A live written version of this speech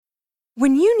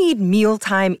When you need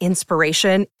mealtime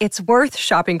inspiration, it's worth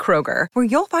shopping Kroger, where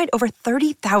you'll find over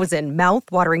 30,000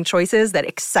 mouth-watering choices that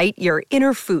excite your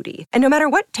inner foodie. And no matter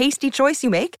what tasty choice you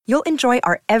make, you'll enjoy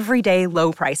our everyday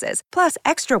low prices, plus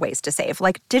extra ways to save,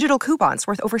 like digital coupons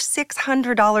worth over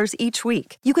 $600 each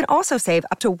week. You can also save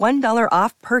up to $1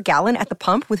 off per gallon at the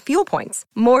pump with fuel points.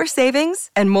 More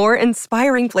savings and more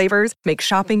inspiring flavors make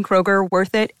shopping Kroger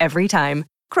worth it every time.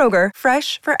 Kroger,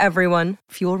 fresh for everyone.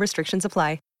 Fuel restrictions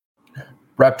apply.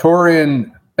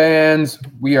 Raptorian fans,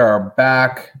 we are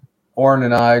back. Oren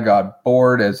and I got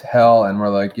bored as hell, and we're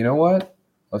like, you know what?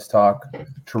 Let's talk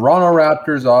Toronto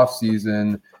Raptors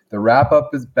offseason. The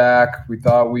wrap-up is back. We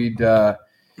thought we'd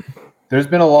there's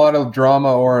been a lot of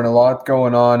drama, Oren, a lot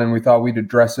going on, and we thought we'd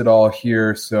address it all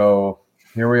here. So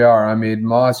here we are. I'm Aiden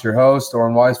Moss, your host.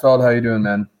 Oren Weisfeld, how you doing,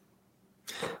 man?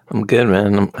 I'm good,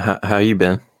 man. How you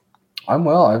been? I'm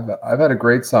well. I've had a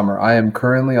great summer. I am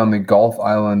currently on the Gulf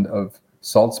Island of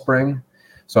Salt Spring,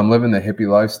 so I'm living the hippie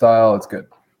lifestyle. It's good.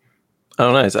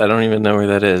 Oh, nice. I don't even know where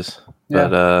that is,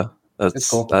 but that's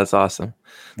cool. That's awesome.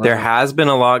 There has been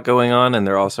a lot going on, and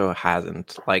there also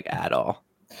hasn't, like, at all.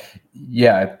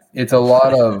 Yeah, it's a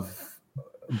lot of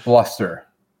bluster,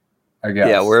 I guess.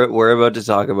 Yeah, we're about to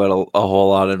talk about a whole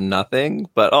lot of nothing,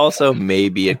 but also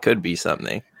maybe it could be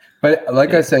something. But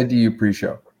like I said to you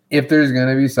pre-show, if there's going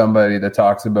to be somebody that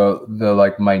talks about the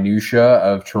like minutia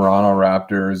of Toronto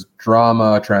Raptors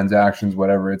drama, transactions,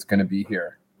 whatever, it's going to be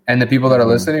here. And the people that are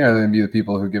listening are going to be the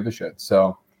people who give a shit.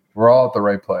 So we're all at the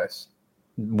right place.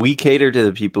 We cater to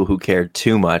the people who care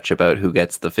too much about who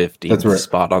gets the 15th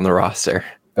spot on the roster.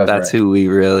 That's right. Who we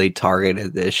really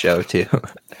targeted this show to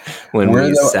when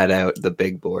we set out the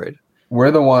big board.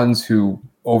 We're the ones who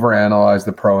overanalyze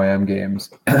the Pro-Am games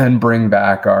and bring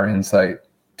back our insight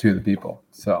to the people.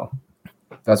 So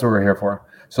that's what we're here for.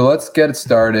 So let's get it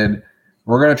started.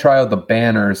 We're going to try out the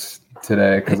banners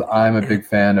today because I'm a big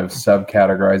fan of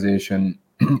subcategorization.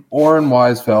 Oren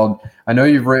Weisfeld, I know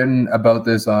you've written about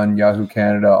this on Yahoo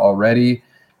Canada already,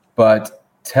 but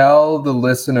tell the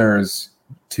listeners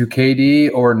to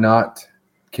KD or not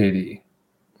KD.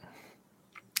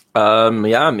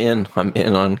 Yeah, I'm in on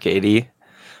KD.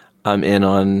 I'm in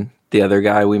on the other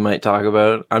guy we might talk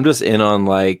about. I'm just in on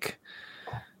like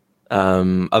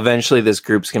eventually this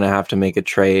group's going to have to make a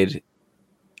trade,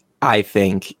 I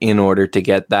think, in order to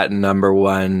get that number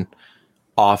one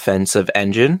offensive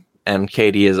engine. And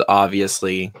KD is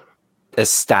obviously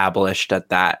established at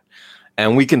that.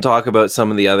 And we can talk about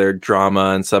some of the other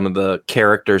drama and some of the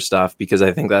character stuff, because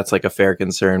I think that's like a fair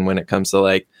concern when it comes to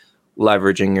like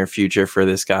leveraging your future for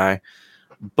this guy.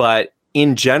 But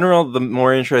in general, the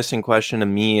more interesting question to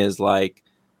me is like,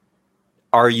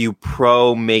 are you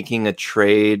pro making a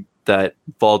trade that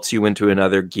vaults you into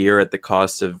another gear at the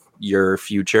cost of your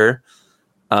future?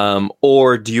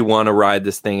 Or do you want to ride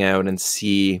this thing out and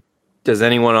see, does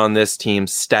anyone on this team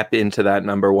step into that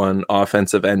number one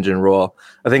offensive engine role?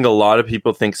 I think a lot of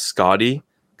people think Scotty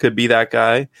could be that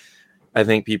guy. I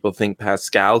think people think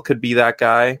Pascal could be that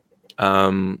guy.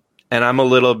 And I'm a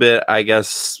little bit, I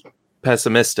guess,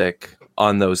 pessimistic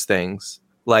on those things.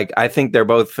 Like, I think they're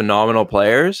both phenomenal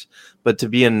players, but to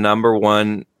be a number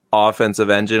one offensive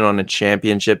engine on a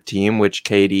championship team, which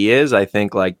KD is, I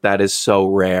think like that is so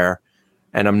rare,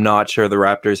 and I'm not sure the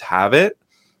Raptors have it.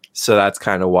 So that's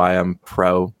kind of why I'm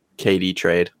pro KD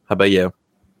trade. How about you?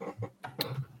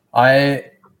 I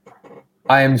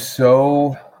am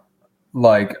so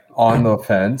like on the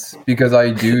fence because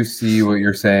I do see what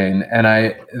you're saying, and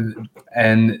I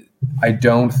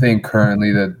don't think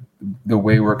currently that the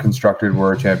way we're constructed,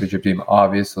 we're a championship team.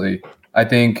 Obviously,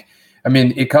 I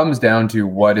mean, it comes down to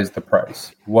what is the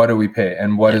price, what do we pay,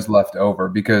 and what is left over.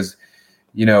 Because,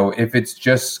 you know, if it's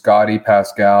just Scotty,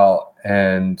 Pascal,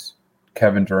 and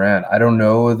Kevin Durant, I don't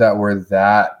know that we're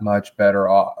that much better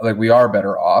off. Like, we are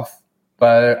better off,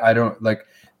 but I don't like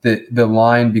the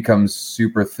line becomes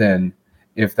super thin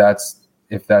if that's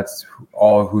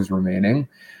all who's remaining.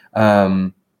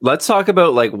 Let's talk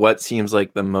about like what seems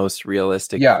like the most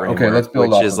realistic. Yeah. Okay. Let's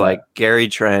build which is like that. Gary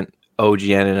Trent, OG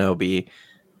Anunoby,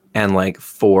 and like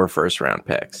 4 first-round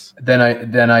picks. Then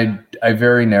I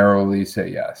very narrowly say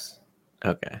yes.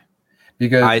 Okay.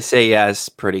 Because I say yes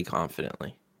pretty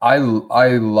confidently. I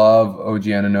love OG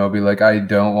Anunoby. Like, I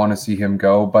don't want to see him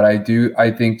go, but I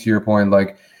think to your point,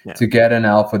 like, to get an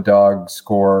alpha dog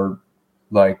score,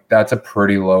 like, that's a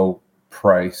pretty low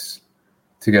price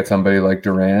to get somebody like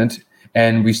Durant.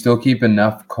 And we still keep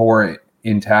enough core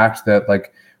intact that,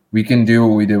 like, we can do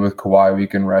what we did with Kawhi. We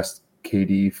can rest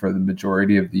KD for the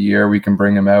majority of the year. We can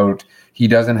bring him out. He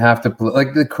doesn't have to play.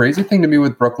 Like, the crazy thing to me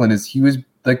with Brooklyn is he was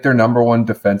like their number one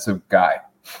defensive guy.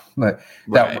 Like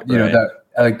that, you know, that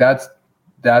like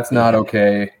that's not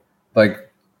okay.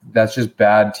 Like, that's just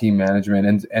bad team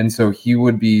management. And so he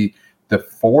would be the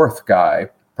fourth guy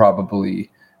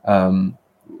probably the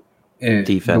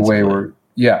way we're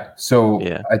So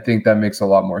I think that makes a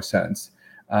lot more sense.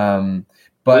 But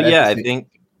I think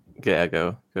go ahead.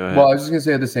 Well, I was just gonna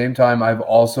say at the same time, I've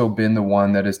also been the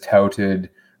one that has touted,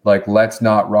 like, let's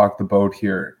not rock the boat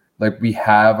here. Like, we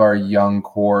have our young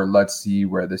core. Let's see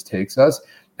where this takes us.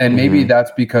 And maybe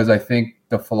that's because I think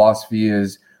the philosophy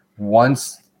is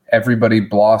once everybody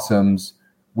blossoms,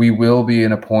 we will be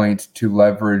in a point to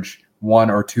leverage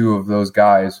one or two of those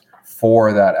guys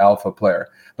for that alpha player.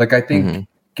 Like, I think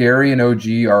Gary and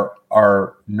OG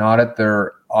are not at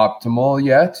their optimal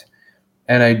yet.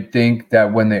 And I think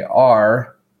that when they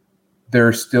are,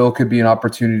 there still could be an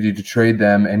opportunity to trade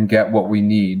them and get what we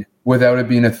need without it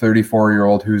being a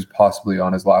 34-year-old who's possibly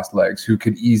on his last legs, who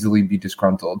could easily be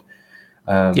disgruntled.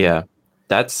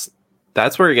 That's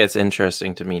where it gets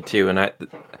interesting to me too. And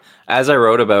as I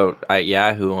wrote about at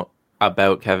Yahoo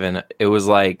about Kevin, it was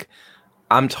like,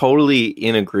 I'm totally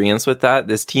in agreement with that.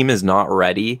 This team is not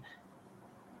ready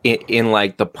in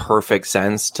like the perfect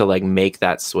sense to like make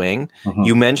that swing.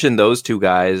 You mentioned those two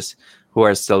guys who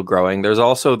are still growing. There's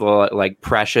also the like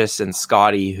Precious and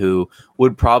Scotty who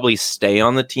would probably stay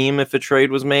on the team if a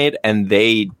trade was made, and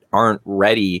they aren't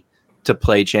ready to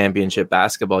play championship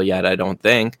basketball yet, I don't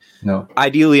think. No.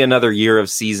 Ideally another year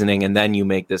of seasoning and then you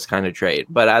make this kind of trade.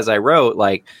 But as I wrote,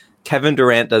 like, Kevin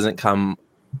Durant doesn't come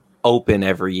open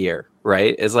every year,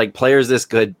 right? It's like players this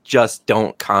good just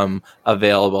don't come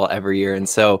available every year. And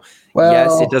so,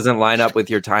 yes, it doesn't line up with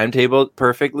your timetable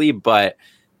perfectly, but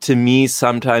to me,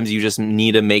 sometimes you just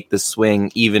need to make the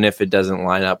swing, even if it doesn't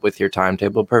line up with your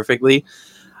timetable perfectly.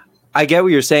 I get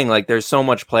what you're saying. Like, there's so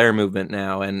much player movement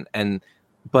now,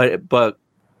 but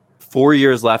 4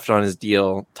 years left on his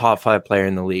deal, top 5 player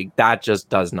in the league. That just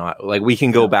does not, like, we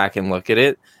can go back and look at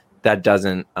it. That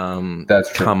doesn't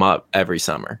come up every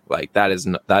summer. Like, that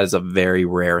is a very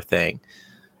rare thing.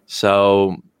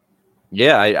 So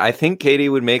yeah, I think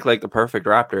KD would make like the perfect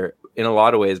Raptor in a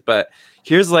lot of ways. But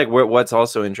here's like what's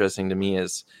also interesting to me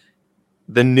is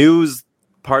the news.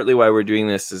 Partly why we're doing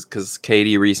this is because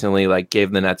KD recently like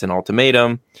gave the Nets an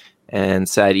ultimatum and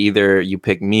said either you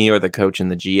pick me or the coach and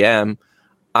the GM.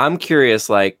 I'm curious,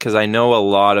 like, because I know a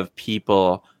lot of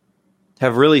people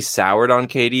have really soured on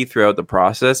KD throughout the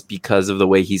process because of the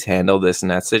way he's handled this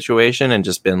Nets situation and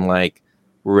just been like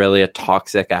really a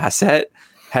toxic asset.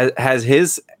 Has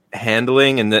his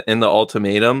handling in the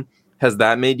ultimatum, has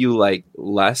that made you like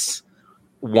less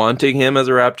wanting him as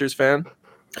a Raptors fan?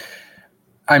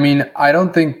 I mean, I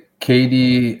don't think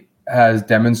KD has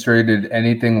demonstrated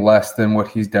anything less than what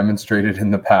he's demonstrated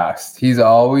in the past. He's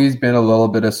always been a little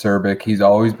bit acerbic. He's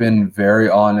always been very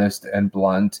honest and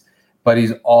blunt, but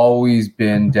he's always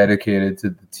been dedicated to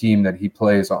the team that he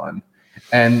plays on.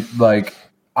 And like,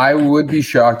 I would be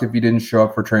shocked if he didn't show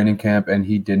up for training camp and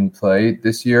he didn't play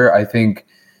this year. I think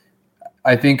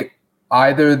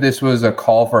either this was a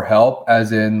call for help,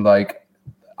 as in like,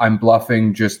 I'm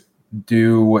bluffing, just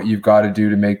do what you've got to do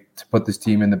to put this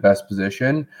team in the best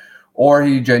position, or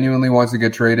he genuinely wants to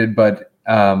get traded, but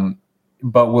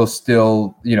will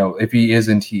still, if he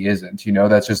isn't, he isn't,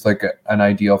 that's just like an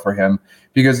ideal for him,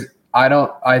 because I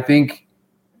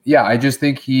just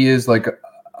think he is like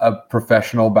a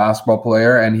professional basketball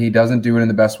player and he doesn't do it in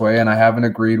the best way. And I haven't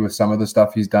agreed with some of the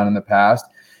stuff he's done in the past,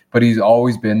 but he's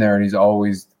always been there and he's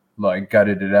always like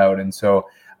gutted it out. And so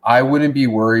I wouldn't be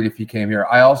worried if he came here.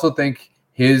 I also think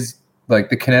his, like,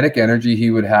 the kinetic energy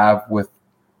he would have with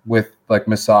like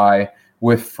Masai,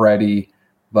 with Freddie,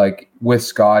 like with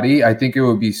Scotty, I think it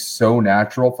would be so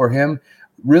natural for him.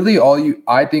 Really,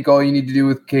 I think all you need to do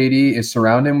with KD is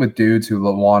surround him with dudes who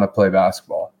want to play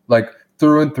basketball, like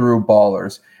through and through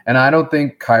ballers. And I don't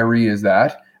think Kyrie is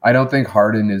that. I don't think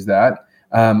Harden is that.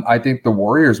 I think the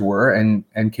Warriors were, and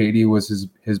KD was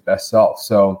his best self.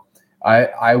 So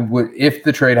I would, if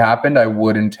the trade happened, I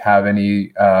wouldn't have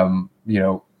any,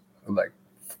 like,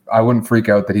 I wouldn't freak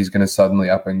out that he's going to suddenly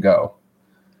up and go.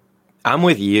 I'm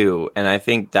with you. And I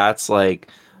think that's like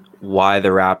why the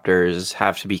Raptors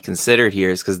have to be considered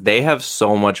here, is because they have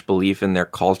so much belief in their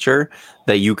culture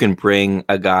that you can bring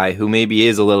a guy who maybe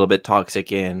is a little bit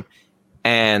toxic in,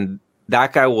 and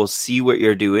that guy will see what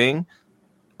you're doing,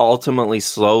 ultimately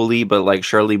slowly but like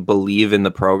surely believe in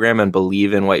the program and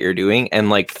believe in what you're doing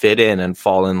and like fit in and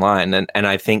fall in line. And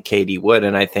I think KD would.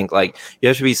 And I think like you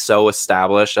have to be so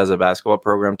established as a basketball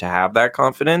program to have that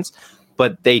confidence.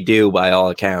 But they do, by all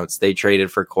accounts. They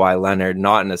traded for Kawhi Leonard,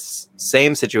 not in the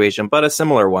same situation, but a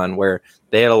similar one where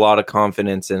they had a lot of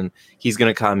confidence and he's going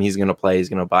to come, he's going to play, he's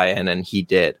going to buy in, and he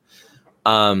did.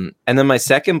 And then my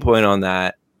second point on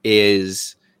that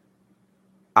is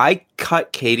I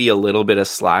cut Katie a little bit of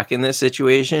slack in this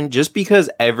situation just because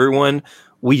everyone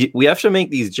we have to make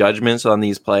these judgments on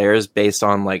these players based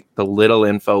on like the little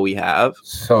info we have.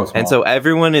 So small. And so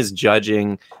everyone is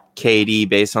judging KD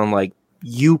based on like,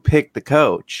 you picked the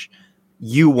coach,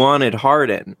 you wanted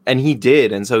Harden, and he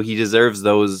did, and so he deserves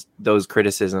those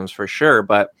criticisms for sure.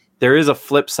 But there is a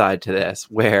flip side to this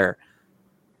where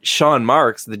Sean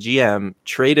Marks, the GM,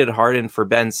 traded Harden for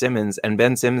Ben Simmons, and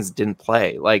Ben Simmons didn't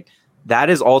play. Like, that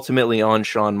is ultimately on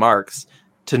Sean Marks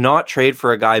to not trade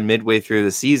for a guy midway through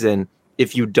the season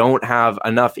if you don't have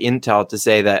enough intel to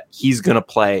say that he's going to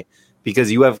play,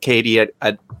 because you have KD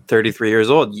at 33 years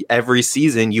old. Every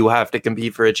season you have to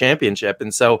compete for a championship.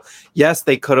 And so, yes,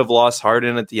 they could have lost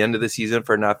Harden at the end of the season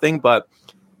for nothing, but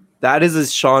that is a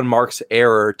Sean Marks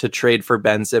error to trade for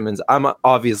Ben Simmons. I'm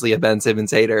obviously a Ben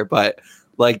Simmons hater, but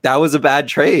like, that was a bad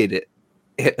trade.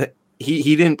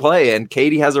 He didn't play, and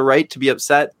KD has a right to be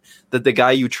upset that the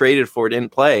guy you traded for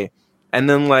didn't play. And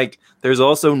then, like, there's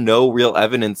also no real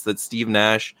evidence that Steve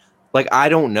Nash, like, I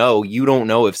don't know. You don't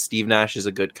know if Steve Nash is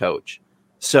a good coach.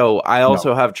 So I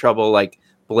also have trouble, like,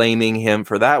 blaming him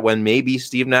for that when maybe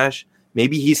Steve Nash,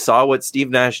 maybe he saw what Steve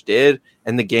Nash did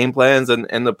and the game plans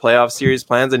and the playoff series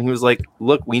plans, and he was like,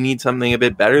 look, we need something a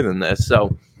bit better than this.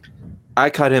 So I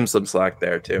cut him some slack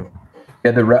there, too.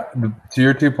 Yeah, to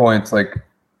your 2 points, like,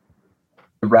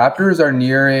 the Raptors are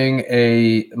nearing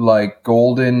a like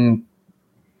golden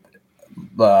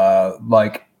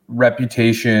like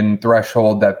reputation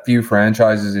threshold that few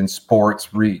franchises in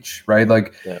sports reach, right?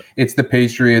 Like, it's the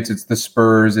Patriots, it's the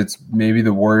Spurs, it's maybe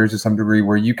the Warriors to some degree,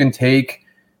 where you can take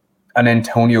an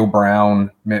Antonio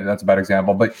Brown, maybe that's a bad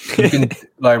example, but you can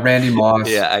like Randy Moss.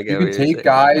 Yeah, you can take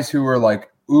guys who are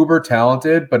like uber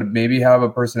talented, but maybe have a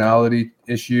personality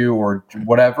issue or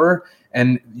whatever,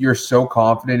 and you're so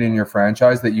confident in your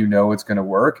franchise that you know it's going to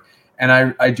work. And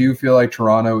I do feel like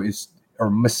Toronto is, or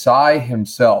Masai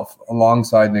himself,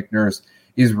 alongside Nick Nurse,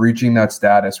 is reaching that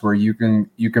status where you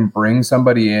can bring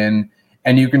somebody in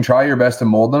and you can try your best to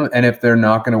mold them. And if they're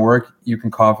not going to work, you can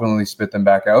confidently spit them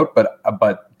back out.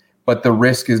 But the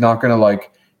risk is not going to,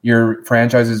 like, your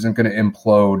franchise isn't going to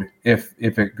implode if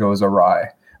it goes awry.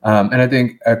 And I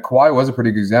think Kawhi was a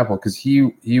pretty good example, because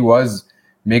he was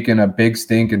making a big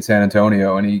stink in San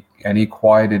Antonio, and he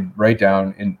quieted right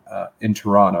down in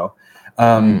Toronto.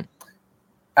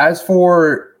 As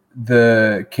for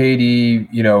the KD,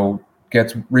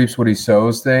 reaps what he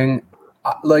sows thing,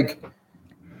 like,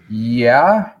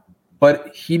 yeah,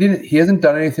 but he hasn't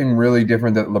done anything really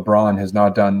different that LeBron has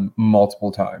not done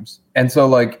multiple times. And so,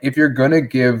 like, if you're gonna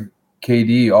give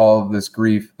KD all of this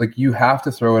grief, like, you have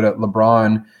to throw it at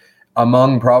LeBron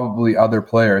among probably other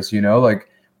players, like,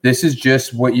 this is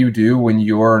just what you do when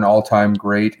you're an all-time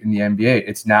great in the NBA.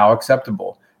 It's now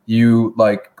acceptable. You,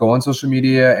 like, go on social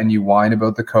media and you whine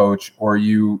about the coach, or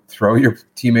you throw your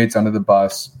teammates under the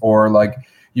bus, or, like,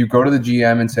 you go to the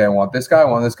GM and say, I want this guy, and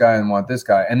I want this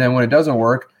guy. And then when it doesn't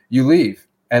work, you leave.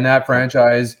 And that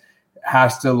franchise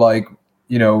has to, like,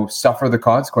 suffer the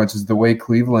consequences the way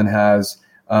Cleveland has,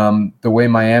 the way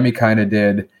Miami kind of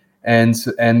did, and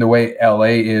the way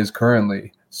LA is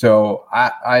currently. So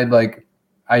I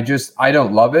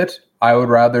don't love it. I would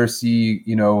rather see,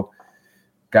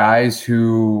 guys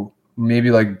who maybe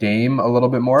like Dame a little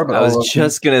bit more. But I was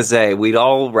just gonna say, we'd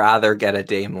all rather get a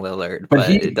Dame Lillard, but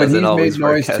it doesn't he's always made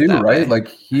work noise out too, that right? way. Like,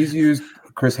 he's used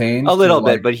Chris Haynes a little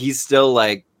bit, like, but he's still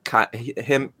like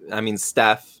him. I mean,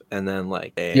 Steph, and then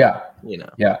like Dame,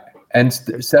 yeah. And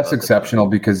Steph's exceptional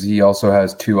because he also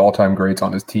has 2 all-time greats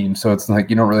on his team, so it's like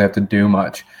you don't really have to do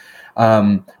much.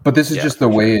 But this is just the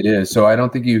way it is. So I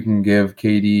don't think you can give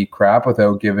KD crap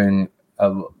without giving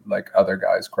like other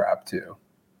guys crap too.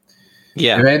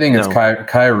 Yeah. If anything, it's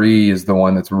Kyrie is the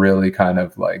one that's really kind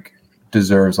of like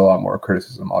deserves a lot more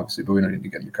criticism, obviously, but we don't need to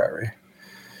get into Kyrie.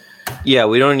 Yeah,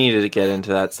 we don't need to get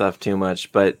into that stuff too much,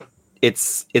 but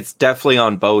it's definitely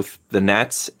on both the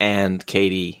Nets and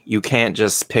KD. You can't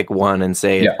just pick one and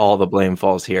say all the blame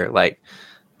falls here. Like,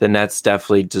 the Nets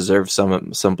definitely deserve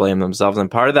some blame themselves,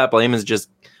 and part of that blame is just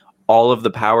all of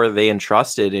the power they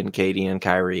entrusted in KD and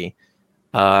Kyrie.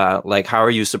 Like, how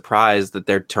are you surprised that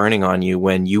they're turning on you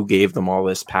when you gave them all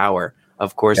this power?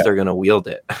 Of course, they're going to wield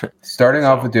it. Starting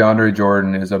off with DeAndre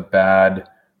Jordan is a bad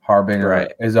harbinger.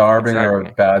 Right. Is a harbinger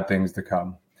of bad things to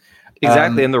come.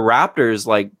 Exactly, and the Raptors,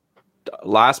 like,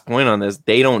 last point on this,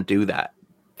 they don't do that.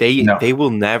 They will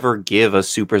never give a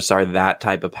superstar that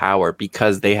type of power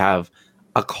because they have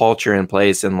a culture in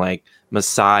place, and like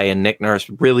Masai and Nick Nurse,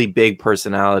 really big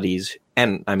personalities,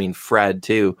 and I mean Fred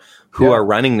too, who are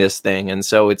running this thing. And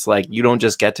so it's like, you don't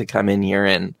just get to come in here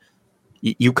and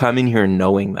you come in here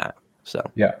knowing that. So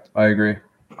yeah, I agree.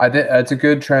 I think that's a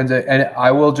good transit. And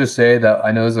I will just say that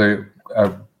I know it's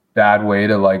a bad way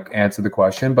to like answer the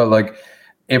question, but like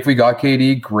if we got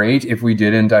KD, great. If we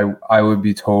didn't, I would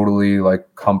be totally like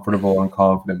comfortable and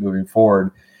confident moving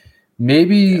forward.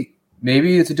 Maybe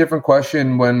it's a different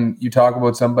question when you talk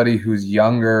about somebody who's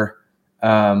younger,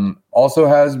 also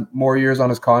has more years on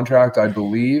his contract, I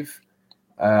believe.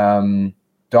 Donovan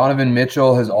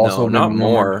Mitchell has also been not rumored.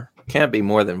 more. Can't be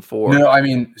more than 4. No, I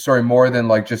mean, sorry, more than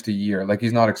like just a year. Like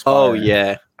he's not expired. Oh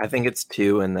yeah, I think it's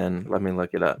 2, and then let me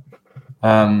look it up.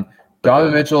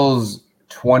 Donovan Mitchell's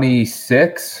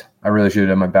 26. I really should have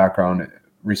done my background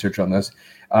research on this.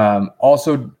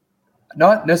 Also,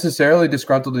 not necessarily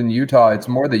disgruntled in Utah. It's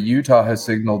more that Utah has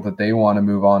signaled that they want to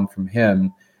move on from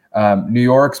him. New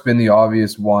York's been the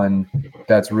obvious one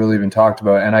that's really been talked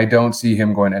about, and I don't see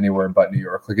him going anywhere but New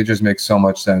York. Like it just makes so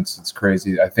much sense. It's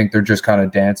crazy. I think they're just kind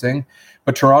of dancing.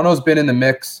 But Toronto's been in the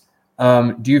mix.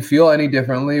 Do you feel any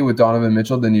differently with Donovan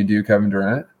Mitchell than you do Kevin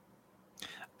Durant?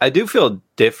 I do feel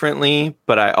differently,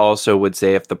 but I also would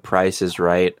say if the price is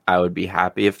right, I would be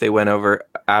happy if they went over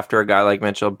after a guy like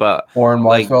Mitchell. But Warren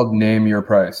Weisfeld, name your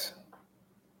price.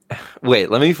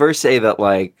 Wait, let me first say that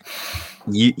like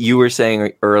you were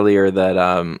saying earlier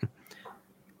that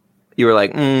you were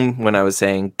like when I was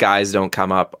saying guys don't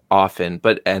come up often,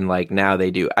 and like now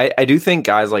they do. I do think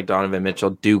guys like Donovan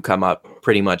Mitchell do come up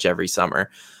pretty much every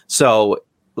summer. So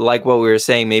like what we were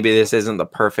saying, maybe this isn't the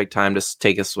perfect time to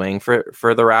take a swing for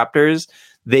the Raptors.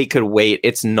 They could wait.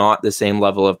 It's not the same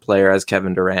level of player as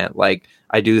Kevin Durant. Like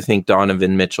I do think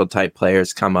Donovan Mitchell type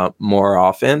players come up more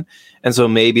often. And so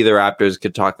maybe the Raptors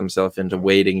could talk themselves into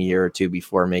waiting a year or two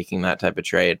before making that type of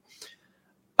trade.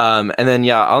 And then,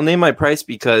 yeah, I'll name my price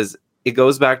because it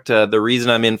goes back to the reason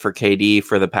I'm in for KD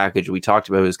for the package we talked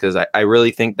about is because I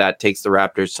really think that takes the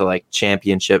Raptors to like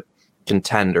championship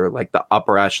contender, like the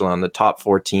upper echelon, the top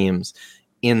 4 teams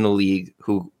in the league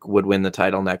who would win the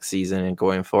title next season and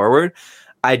going forward.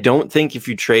 I don't think if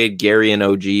you trade Gary and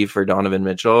OG for Donovan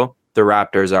Mitchell, the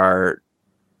Raptors are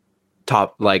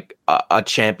top, like a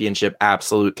championship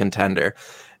absolute contender.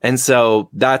 And so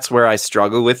that's where I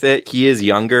struggle with it. He is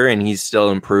younger and he's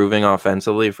still improving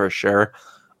offensively for sure.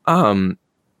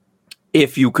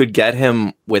 If you could get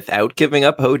him without giving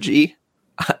up OG,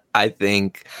 I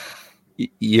think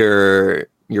you're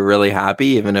really happy,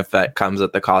 even if that comes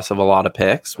at the cost of a lot of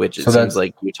picks, which it seems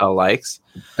like Utah likes.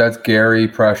 That's Gary,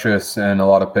 Precious, and a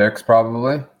lot of picks,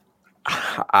 probably.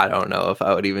 I don't know if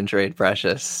I would even trade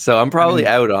Precious. So I'm probably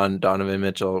out on Donovan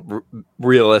Mitchell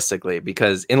realistically,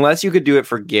 because unless you could do it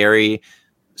for Gary,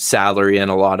 salary,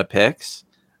 and a lot of picks,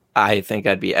 I think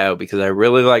I'd be out because I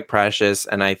really like Precious.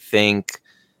 And I think,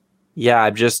 yeah,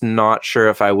 I'm just not sure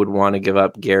if I would want to give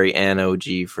up Gary and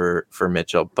OG for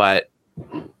Mitchell. But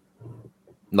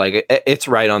like it's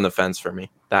right on the fence for me,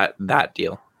 that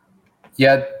deal.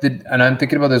 Yeah, and I'm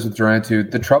thinking about this with Durant too.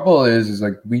 The trouble is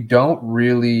like we don't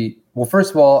really. Well,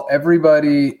 first of all,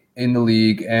 everybody in the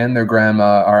league and their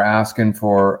grandma are asking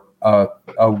for a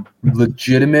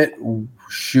legitimate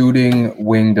shooting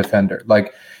wing defender.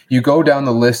 Like you go down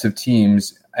the list of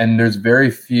teams, and there's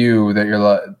very few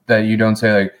that you don't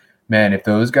say like, man, if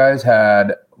those guys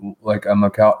had like a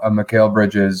Mikal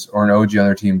Bridges or an OG on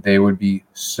their team, they would be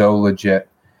so legit.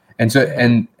 And so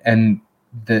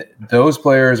those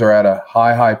players are at a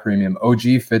high premium.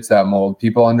 OG fits that mold.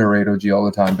 People underrate OG all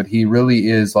the time, but he really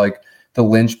is like the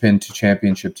linchpin to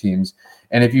championship teams.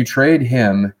 And if you trade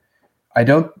him,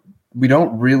 we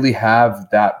don't really have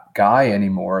that guy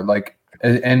anymore. Like,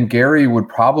 and Gary would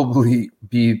probably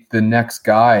be the next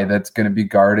guy that's going to be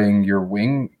guarding your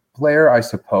wing player, I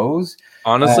suppose.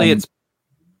 Honestly,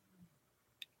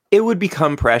 it would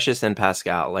become Precious and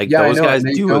Pascal. Like those guys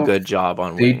do a good job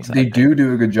on wings. They do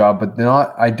a good job, but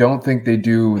I don't think they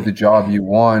do the job you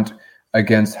want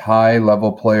against high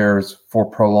level players for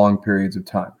prolonged periods of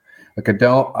time. Like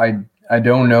I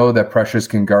don't know that Precious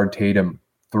can guard Tatum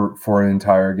for an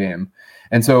entire game.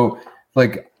 And so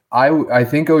like I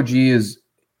think OG is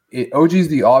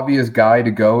the obvious guy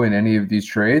to go in any of these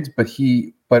trades,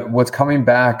 but what's coming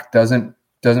back doesn't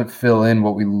fill in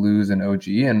what we lose in OG.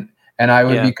 And I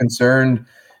would be concerned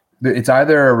that it's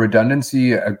either a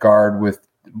redundancy at guard with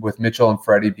Mitchell and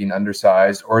Freddie being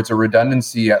undersized, or it's a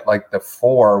redundancy at like the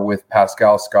 4 with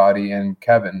Pascal, Scotty, and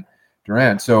Kevin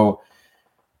Durant. So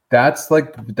that's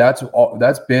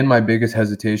been my biggest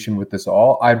hesitation with this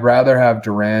all. I'd rather have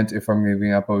Durant if I'm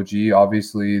giving up OG,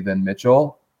 obviously, than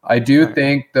Mitchell. I do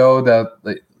think though that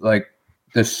like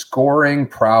the scoring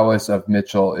prowess of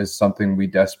Mitchell is something we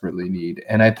desperately need.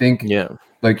 And I think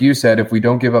like you said, if we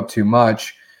don't give up too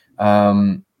much,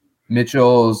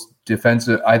 Mitchell's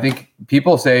defensive. I think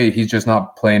people say he's just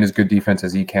not playing as good defense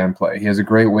as he can play. He has a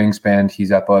great wingspan.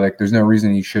 He's athletic. There's no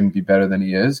reason he shouldn't be better than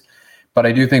he is. But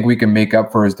I do think we can make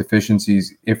up for his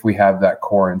deficiencies if we have that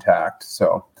core intact.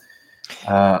 So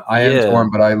I am torn,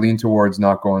 but I lean towards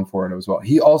not going for it as well.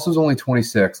 He also is only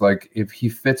 26. Like, if he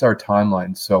fits our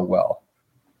timeline so well.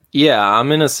 Yeah,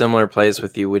 I'm in a similar place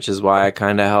with you, which is why I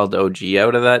kind of held OG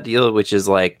out of that deal, which is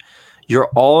like, you're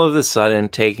all of a sudden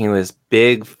taking this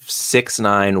big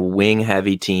 6'9" wing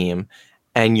heavy team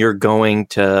and you're going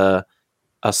to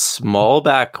a small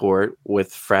backcourt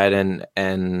with Fred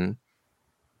and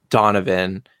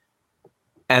Donovan.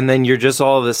 And then you're just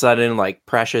all of a sudden like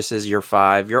Precious is your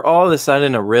 5. You're all of a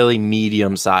sudden a really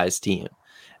medium sized team.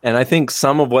 And I think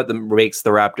some of what makes the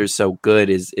Raptors so good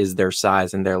is their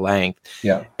size and their length.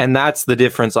 Yeah. And that's the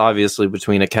difference, obviously,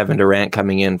 between a Kevin Durant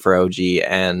coming in for OG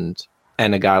and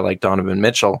a guy like Donovan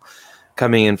Mitchell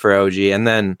coming in for OG. And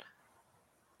then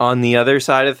on the other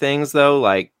side of things, though,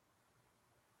 like,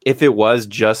 if it was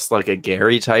just like a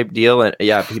Gary type deal, and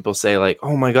yeah, people say like,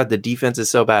 oh my God, the defense is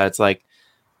so bad. It's like,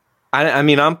 I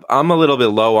mean, I'm a little bit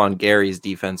low on Gary's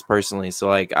defense personally. So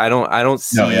like, I don't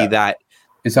see that.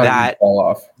 It's not a huge fall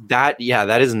off.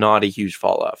 That is not a huge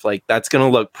fall off. Like, that's going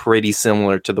to look pretty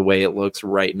similar to the way it looks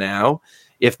right now,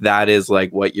 if that is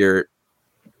like what you're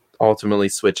ultimately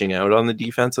switching out on the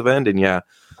defensive end. And yeah,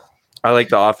 I like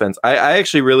the offense. I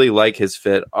actually really like his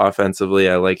fit offensively.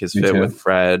 I like his fit with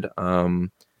Fred.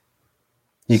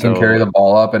 He can carry the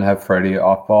ball up and have Freddie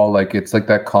off ball. Like, it's like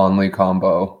that Conley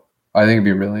combo. I think it'd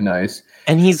be really nice.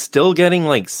 And he's still getting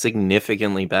like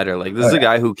significantly better. Like, this is a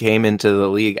guy who came into the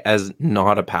league as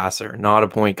not a passer, not a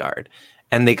point guard.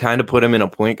 And they kind of put him in a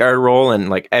point guard role. And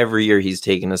like every year he's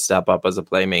taken a step up as a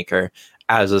playmaker,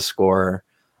 as a scorer.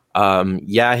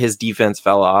 Yeah, his defense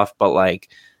fell off, but like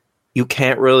you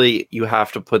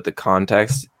have to put the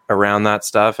context around that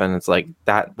stuff. And it's like,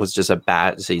 that was just a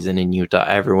bad season in Utah.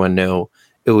 Everyone knew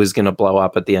it was going to blow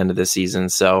up at the end of the season.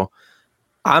 So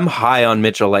I'm high on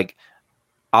Mitchell. Like,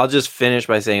 I'll just finish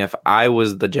by saying, if I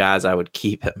was the Jazz, I would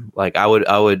keep him. Like, I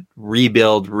would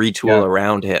rebuild, retool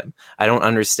around him. I don't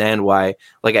understand why.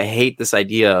 Like, I hate this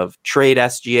idea of trade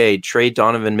SGA, trade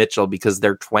Donovan Mitchell because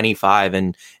they're 25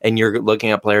 and you're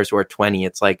looking at players who are 20.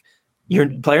 It's like, your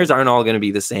players aren't all going to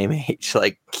be the same age.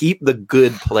 Like, keep the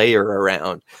good player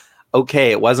around.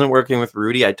 Okay, it wasn't working with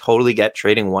Rudy. I totally get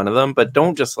trading one of them, but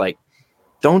don't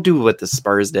do what the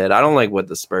Spurs did. I don't like what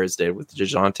the Spurs did with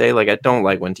DeJounte. Like, I don't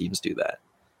like when teams do that.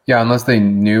 Yeah, unless they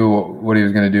knew what he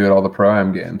was going to do at all the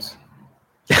Pro-Am games.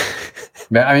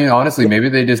 I mean, honestly, maybe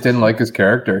they just didn't like his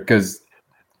character because,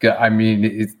 I mean,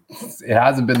 it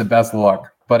hasn't been the best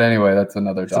look. But anyway, that's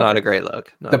another topic. It's not a great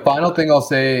look. The final thing I'll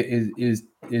say is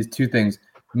two things.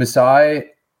 Masai,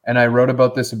 and I wrote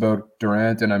about this about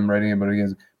Durant, and I'm writing about it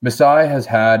again. Masai has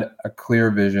had a clear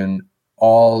vision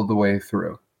all the way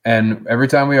through. And every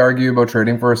time we argue about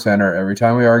trading for a center, every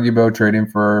time we argue about trading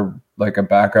for like a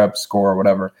backup score or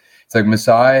whatever, it's like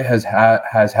Masai has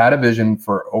had a vision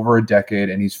for over a decade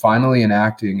and he's finally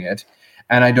enacting it.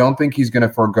 And I don't think he's going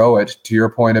to forego it, to your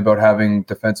point about having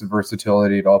defensive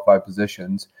versatility at all 5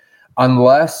 positions,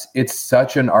 unless it's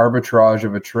such an arbitrage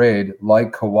of a trade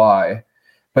like Kawhi.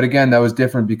 But again, that was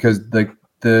different because the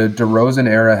DeRozan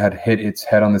era had hit its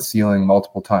head on the ceiling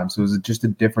multiple times. So it was just a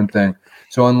different thing.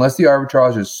 So unless the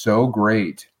arbitrage is so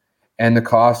great and the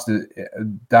cost,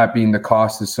 that being the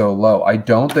cost is so low, I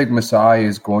don't think Masai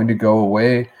is going to go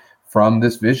away from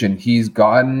this vision. He's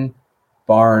gotten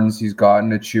Barnes, he's gotten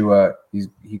Achua,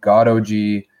 he got OG.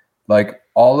 Like,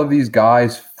 all of these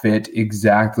guys fit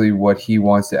exactly what he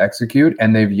wants to execute,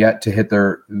 and they've yet to hit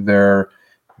their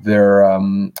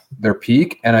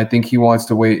peak. And I think he wants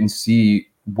to wait and see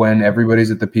when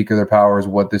everybody's at the peak of their powers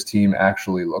what this team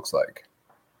actually looks like.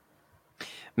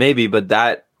 Maybe, but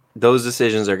those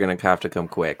decisions are going to have to come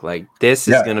quick. Like, this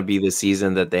is going to be the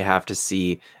season that they have to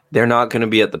see. They're not going to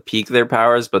be at the peak of their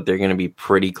powers, but they're going to be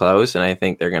pretty close. And I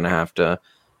think they're going to have to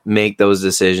make those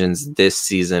decisions this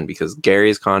season because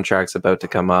Gary's contract's about to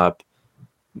come up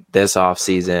this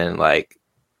offseason. Like,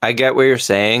 I get what you're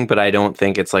saying, but I don't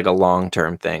think it's like a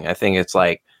long-term thing. I think it's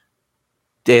like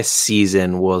this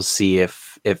season we'll see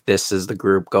if this is the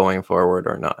group going forward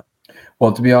or not.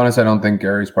 Well, to be honest, I don't think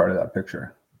Gary's part of that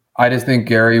picture. I just think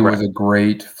Gary was a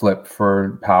great flip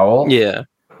for Powell. Yeah.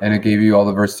 And it gave you all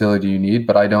the versatility you need,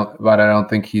 but I don't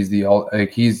think he's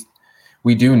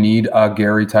we do need a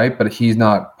Gary type, but he's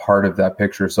not part of that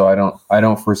picture. So I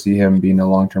don't foresee him being a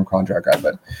long-term contract guy,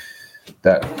 but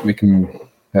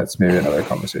that's maybe another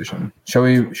conversation. Shall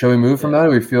we move from that? Or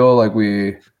we feel like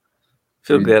we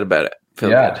feel good about it.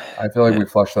 Good. I feel like we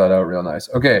flushed that out real nice.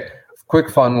 Okay. quick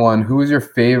fun one. Who is your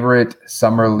favorite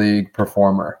summer league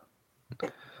performer?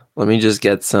 Let me just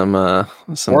get some Or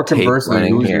tape conversely,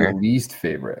 running who's here. your least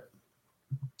favorite?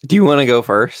 Do you want to go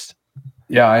first?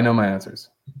 Yeah, I know my answers.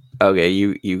 Okay,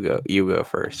 you go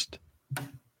first.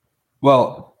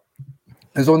 Well,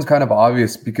 this one's kind of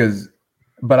obvious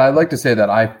but I'd like to say that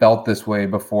I felt this way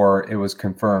before it was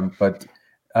confirmed. But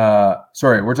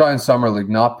sorry, we're talking summer league,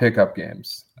 not pickup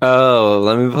games. Oh,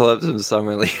 let me pull up some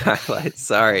summer league highlights.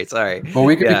 Sorry. But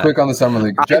we can be quick on the summer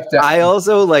league. I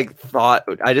also thought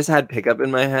I just had pickup in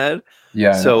my head.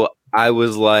 Yeah. So I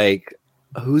was like,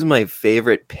 who's my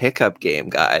favorite pickup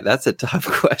game guy? That's a tough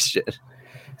question.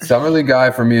 Summer league guy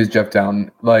for me is Jeff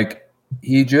Down. Like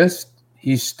he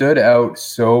stood out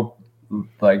so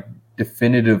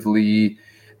definitively.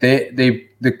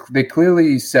 They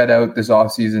clearly set out this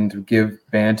offseason to give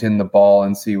Banton the ball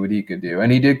and see what he could do,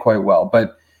 and he did quite well.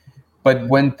 But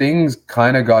when things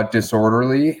kind of got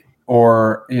disorderly,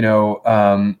 or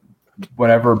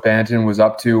whatever Banton was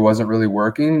up to wasn't really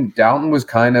working, Downton was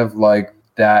kind of like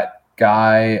that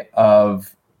guy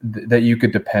that you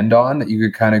could depend on, that you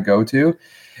could kind of go to,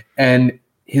 and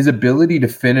his ability to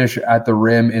finish at the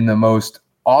rim in the most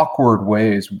awkward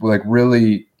ways,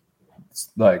 really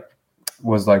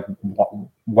was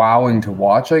wowing to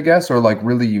watch, I guess, or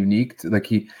really unique.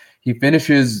 He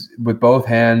finishes with both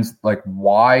hands,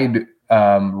 wide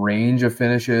range of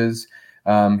finishes.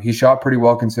 He shot pretty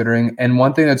well considering. And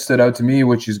one thing that stood out to me,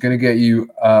 which is going to get you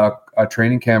a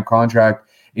training camp contract,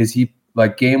 is he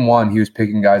game one, he was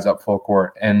picking guys up full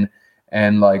court and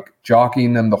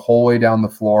jockeying them the whole way down the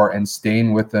floor and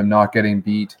staying with them, not getting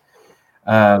beat.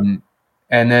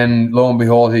 And then lo and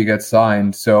behold, he gets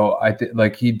signed. So I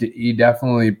think he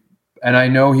definitely, and I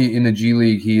know he in the G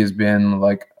League, he has been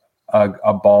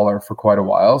a baller for quite a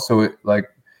while. So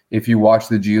if you watch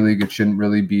the G League, it shouldn't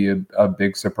really be a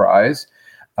big surprise.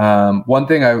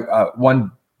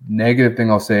 One negative thing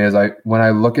I'll say is when I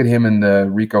look at him in the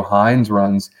Rico Hines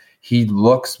runs, he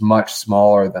looks much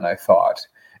smaller than I thought.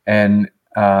 And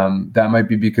that might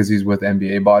be because he's with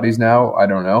NBA bodies now. I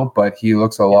don't know, but he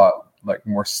looks a lot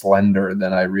more slender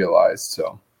than I realized.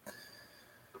 So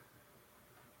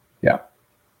yeah.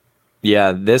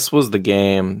 Yeah, this was the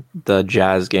game, the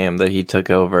Jazz game that he took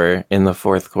over in the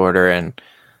fourth quarter, and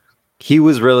he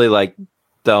was really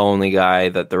the only guy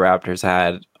that the Raptors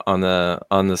had on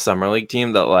the summer league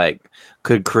team that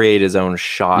could create his own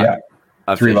shot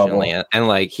efficiently,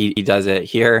 and he does it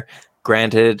here.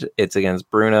 Granted, it's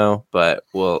against Bruno, but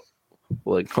we'll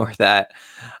ignore that.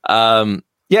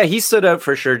 Yeah, he stood out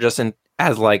for sure, just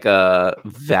as a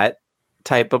vet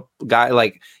type of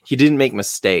guy. He didn't make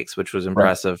mistakes, which was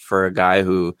impressive for a guy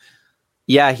who,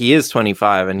 he is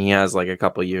 25 and he has a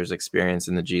couple years experience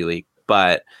in the G League,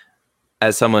 but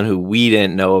as someone who we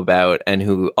didn't know about and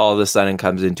who all of a sudden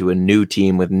comes into a new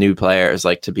team with new players,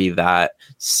 to be that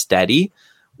steady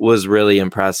was really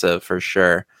impressive for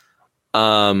sure.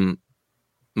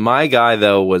 My guy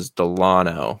though was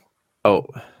Delano. Oh,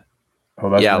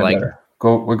 that's better.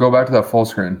 We'll go back to that full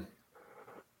screen.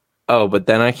 Oh, but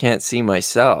then I can't see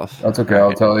myself. That's okay.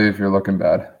 I'll tell you if you're looking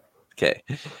bad. Okay.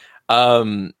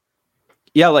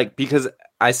 Because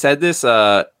I said this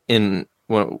I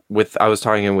was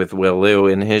talking with Will Liu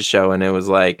in his show, and it was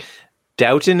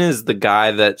Doughton is the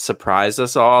guy that surprised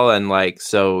us all, and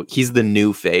so he's the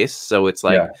new face, so it's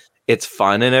it's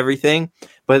fun and everything.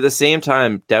 But at the same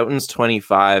time, Doughton's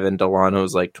 25 and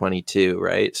Delano's 22,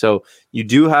 right? So you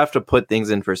do have to put things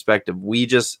in perspective.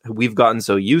 We've gotten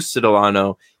so used to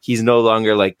Delano, he's no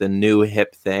longer the new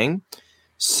hip thing.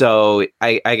 So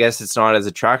I guess it's not as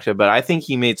attractive, but I think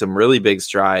he made some really big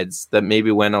strides that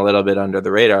maybe went a little bit under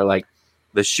the radar.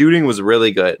 The shooting was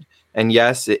really good. And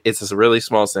yes, it's a really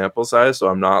small sample size, so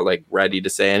I'm not ready to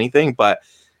say anything, but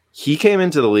he came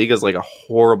into the league as a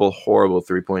horrible, horrible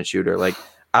 3-point shooter.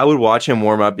 I would watch him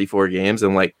warm up before games,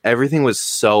 and everything was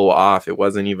so off. It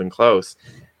wasn't even close.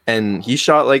 And he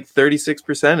shot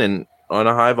 36% on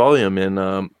a high volume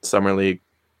in summer league.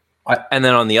 And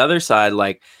then on the other side,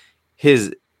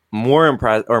 his more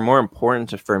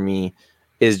important for me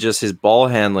is just his ball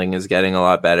handling is getting a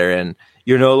lot better. And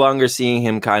you're no longer seeing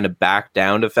him kind of back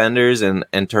down defenders and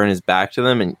turn his back to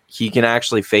them. And he can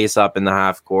actually face up in the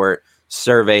half court,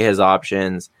 survey his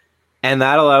options. And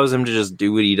that allows him to just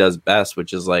do what he does best,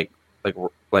 which is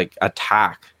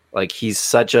attack. He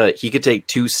could take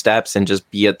 2 steps and just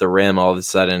be at the rim all of a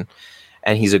sudden.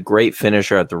 And he's a great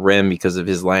finisher at the rim because of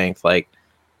his length.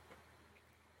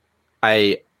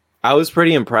 I was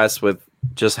pretty impressed with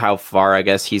just how far I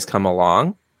guess he's come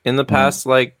along in the past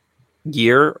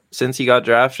year since he got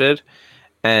drafted.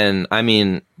 And I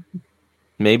mean,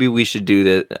 maybe we should do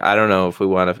that. I don't know if we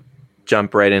want to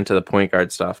jump right into the point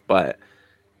guard stuff, but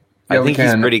I think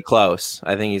he's pretty close.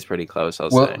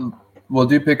 We'll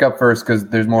do pick up first because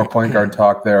there's more point guard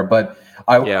talk there. But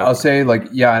I'll say, like,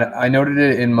 I noted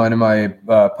it in one of my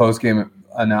post-game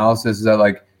analysis is that,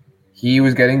 like, he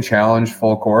was getting challenged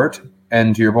full court.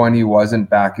 And to your point, he wasn't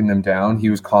backing them down. He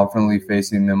was confidently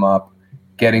facing them up,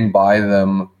 getting by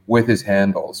them with his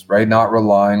handles, right? Not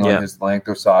relying on his length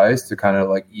or size to kind of,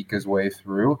 like, eke his way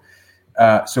through.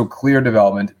 So clear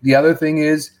development. The other thing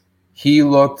is he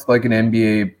looked like an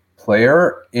NBA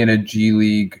player in a G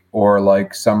League or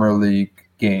like summer league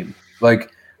game. Like,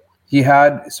 he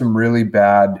had some really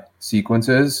bad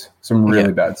sequences,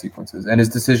 and his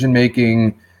decision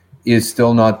making is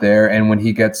still not there. And when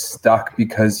he gets stuck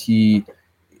because he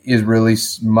is really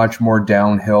much more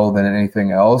downhill than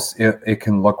anything else, it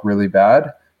can look really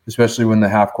bad, especially when the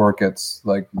half court gets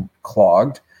like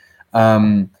clogged.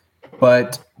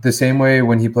 But the same way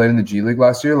when he played in the G League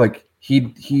last year, like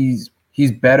he's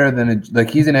better than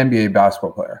he's an NBA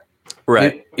basketball player.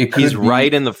 Right. He's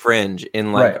right in the fringe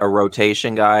in like a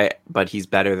rotation guy, but he's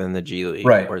better than the G League.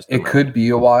 Right. It could be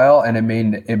a while and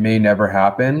it may never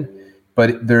happen,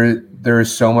 but there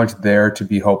is so much there to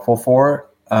be hopeful for.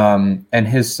 And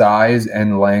his size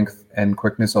and length and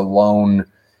quickness alone,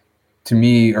 to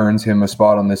me, earns him a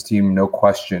spot on this team, no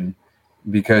question,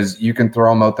 because you can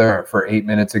throw him out there for 8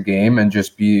 minutes a game and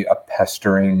just be a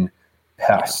pestering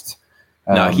pest.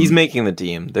 No, he's making the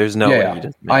team. There's no way he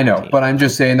doesn't make I know, the team. but I'm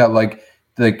just saying that like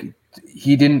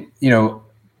he didn't,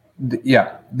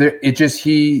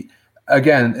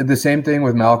 again, the same thing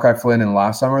with Malachi Flynn in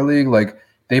last summer league. Like,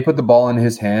 they put the ball in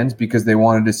his hands because they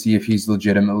wanted to see if he's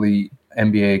legitimately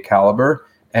NBA caliber,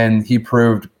 and he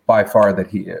proved by far that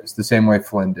he is, the same way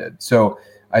Flynn did. So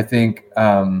I think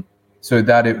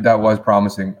that was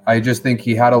promising. I just think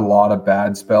he had a lot of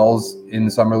bad spells in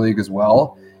the summer league as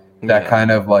well. That kind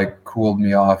of like cooled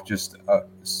me off just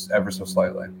ever so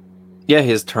slightly. Yeah,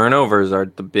 his turnovers are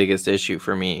the biggest issue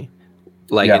for me.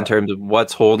 Like, in terms of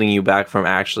what's holding you back from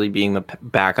actually being the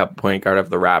backup point guard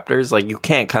of the Raptors. Like, you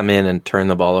can't come in and turn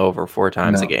the ball over 4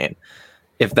 times a game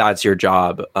if that's your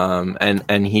job.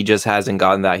 And he just hasn't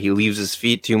gotten that. He leaves his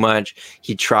feet too much.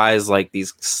 He tries like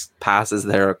these passes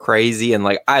that are crazy. And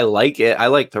like, I like it. I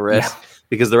like the risk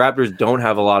because the Raptors don't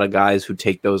have a lot of guys who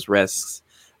take those risks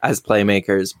as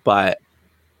playmakers, but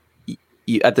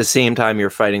at the same time, you're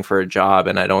fighting for a job,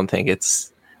 and I don't think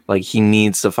it's like he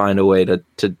needs to find a way to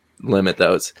limit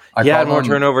those. He had more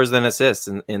turnovers than assists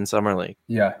in summer league.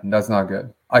 Yeah, that's not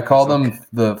good. I call them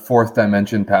the fourth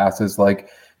dimension passes. Like,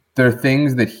 they're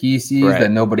things that he sees that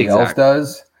nobody else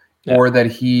does, or that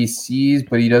he sees,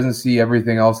 but he doesn't see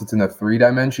everything else that's in the 3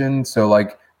 dimension. So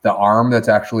like the arm that's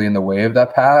actually in the way of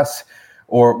that pass,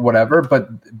 or whatever, but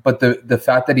the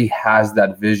fact that he has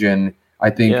that vision, I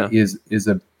think is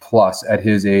a plus at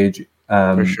his age.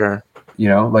 For sure.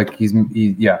 Like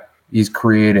he's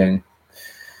creating.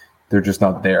 They're just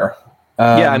not there.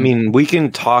 I mean, we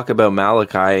can talk about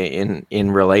Malachi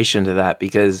in relation to that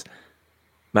because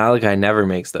Malachi never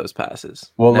makes those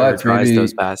passes. Well, never tries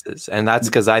those passes, and that's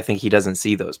because I think he doesn't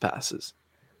see those passes.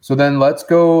 So then let's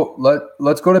go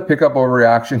to pick up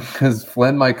overreaction because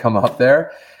Flynn might come up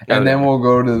there, and then we'll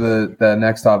go to the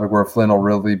next topic where Flynn will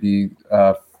really be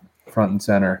front and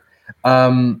center.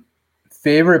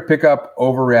 Favorite pickup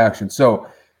overreaction. So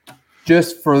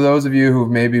just for those of you who've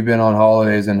maybe been on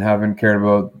holidays and haven't cared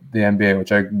about the NBA,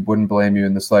 which I wouldn't blame you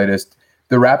in the slightest,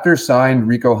 the Raptors signed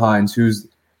Rico Hines, who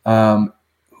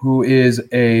is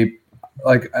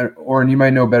and you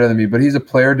might know better than me, but he's a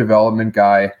player development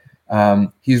guy.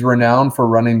 He's renowned for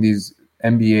running these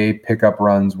NBA pickup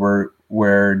runs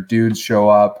where dudes show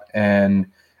up and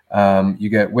you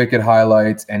get wicked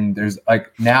highlights, and there's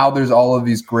all of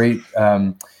these great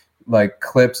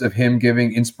clips of him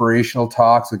giving inspirational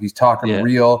talks, like he's talking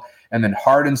real, and then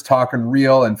Harden's talking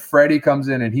real, and Freddie comes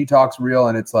in and he talks real,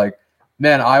 and it's like,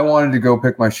 man, I wanted to go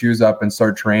pick my shoes up and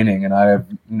start training, and I have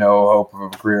no hope of a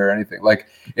career or anything. Like,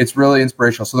 it's really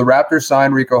inspirational. So the Raptors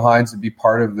signed Rico Hines to be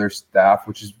part of their staff,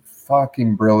 which is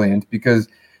fucking brilliant because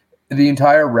the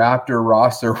entire Raptor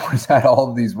roster was at all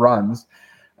of these runs.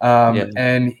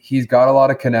 And he's got a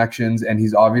lot of connections, and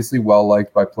he's obviously well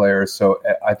liked by players. So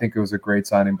I think it was a great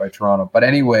signing by Toronto. But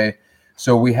anyway,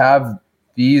 so we have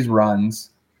these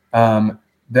runs.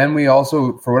 Then we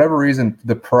also, for whatever reason,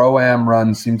 the Pro-Am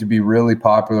runs seem to be really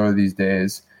popular these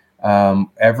days.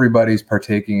 Everybody's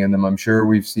partaking in them. I'm sure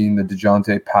we've seen the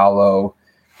DeJounte Paolo,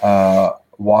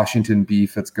 Washington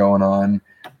beef that's going on.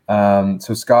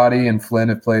 So Scotty and Flynn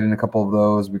have played in a couple of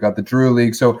those. We got the Drew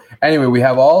League. So anyway, we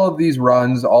have all of these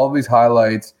runs, all of these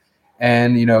highlights,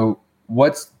 and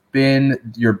what's been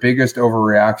your biggest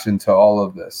overreaction to all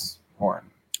of this? scoring.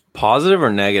 Positive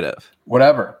or negative?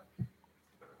 Whatever.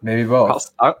 Maybe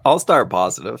both. I'll start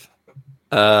positive.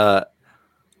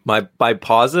 My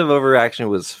positive overreaction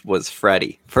was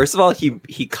Freddie. First of all,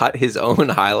 he cut his own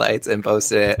highlights and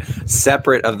posted it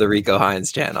separate of the Rico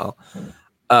Hines channel.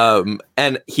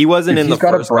 And he wasn't in the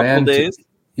first couple days.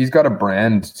 He's got a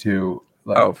brand to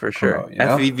for sure. Promote, you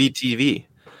know? FEVTV.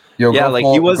 Yo, yeah,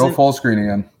 he wasn't go full screen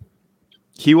again.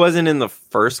 He wasn't in the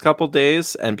first couple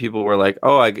days, and people were like,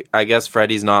 "Oh, I guess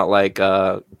Freddie's not like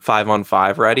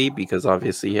 5-on-5 ready," because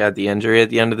obviously he had the injury at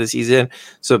the end of the season.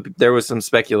 So there was some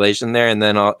speculation there, and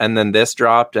then this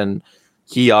dropped, and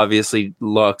he obviously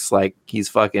looks like he's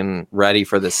fucking ready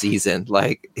for the season.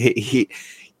 Like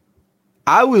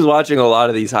I was watching a lot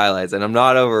of these highlights, and I'm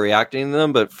not overreacting to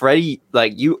them, but Freddie,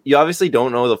 like you obviously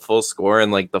don't know the full score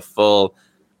and like the full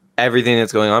everything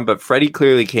that's going on, but Freddie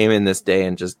clearly came in this day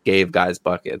and just gave guys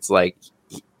buckets. Like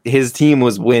his team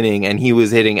was winning and he was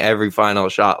hitting every final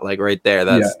shot, like right there.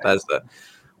 That's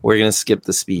we're going to skip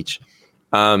the speech.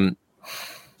 So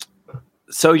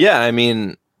yeah, I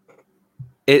mean,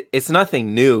 it's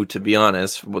nothing new, to be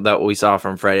honest, that we saw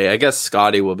from Freddie. I guess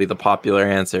Scotty will be the popular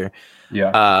answer.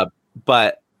 Yeah.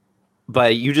 But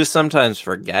you just sometimes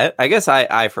forget. I guess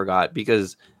I forgot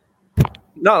because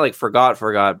not like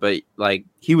forgot, but like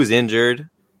he was injured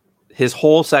his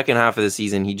whole second half of the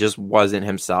season. He just wasn't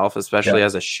himself, especially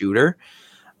as a shooter.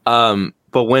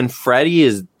 But when Freddie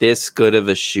is this good of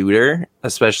a shooter,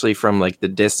 especially from like the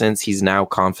distance he's now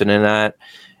confident at,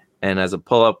 and as a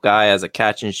pull-up guy, as a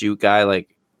catch and shoot guy,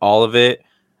 like all of it,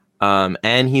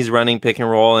 and he's running pick and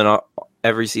roll, and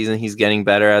every season he's getting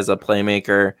better as a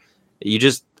playmaker.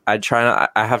 I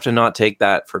have to not take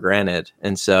that for granted.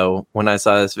 And so when I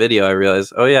saw this video, I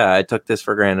realized, oh yeah, I took this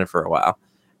for granted for a while.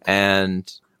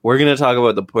 And we're going to talk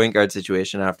about the point guard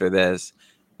situation after this.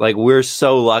 Like, we're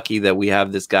so lucky that we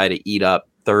have this guy to eat up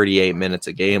 38 minutes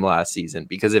a game last season,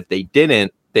 because if they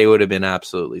didn't, they would have been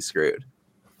absolutely screwed.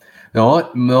 The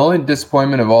only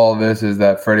disappointment of all of this is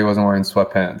that Freddie wasn't wearing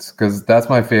sweatpants, because that's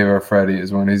my favorite Freddie,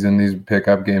 is when he's in these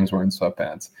pickup games wearing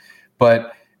sweatpants.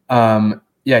 But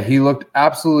yeah, he looked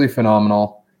absolutely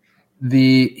phenomenal.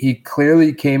 He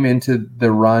clearly came into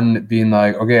the run being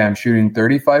like, okay, I'm shooting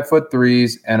 35-foot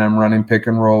threes and I'm running pick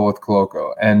and roll with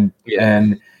Koloko. And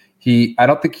I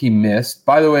don't think he missed.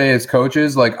 By the way, as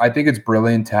coaches, like, I think it's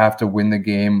brilliant to have to win the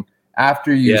game.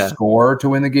 After you score to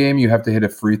win the game, you have to hit a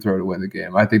free throw to win the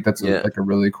game. I think that's like a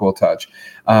really cool touch.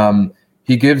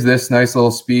 He gives this nice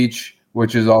little speech,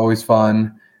 which is always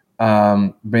fun.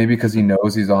 Maybe because he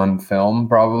knows he's on film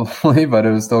probably, but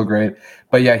it was still great.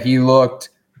 But yeah, he looked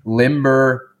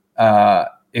limber,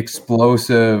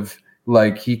 explosive,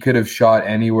 like he could have shot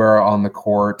anywhere on the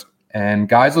court, and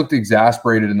guys looked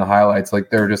exasperated in the highlights. Like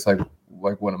they're just like,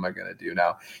 what am I going to do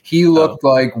now? He looked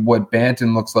like what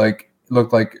Banton looked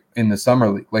like in the summer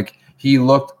league. Like he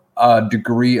looked a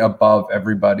degree above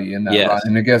everybody in that run.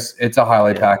 And I guess it's a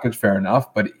highlight package, fair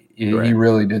enough, but he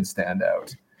really did stand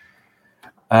out.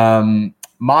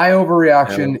 My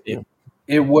overreaction,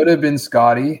 it would have been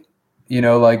Scotty,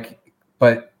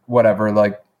 but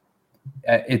whatever,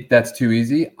 that's too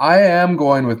easy. I am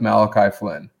going with Malachi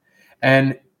Flynn,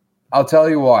 and I'll tell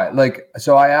you why.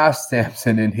 So I asked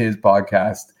Samson in his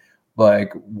podcast,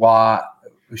 why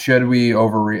should we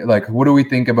what do we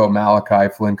think about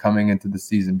Malachi Flynn coming into the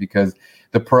season? Because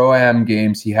the Pro-Am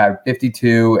games, he had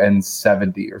 52 and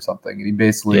 70 or something. And he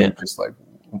basically just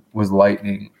was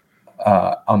lightning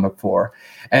on the floor.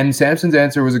 And Samson's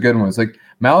answer was a good one. It's like,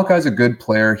 Malachi's a good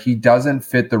player. He doesn't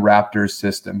fit the Raptors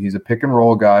system. He's a pick and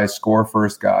roll guy, score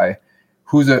first guy,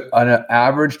 who's an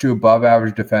average to above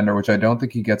average defender, which I don't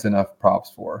think he gets enough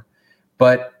props for.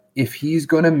 But if he's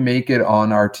going to make it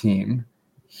on our team,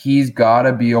 he's got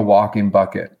to be a walking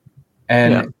bucket.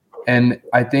 And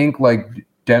I think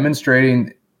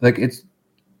demonstrating,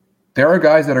 there are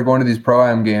guys that are going to these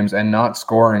Pro-Am games and not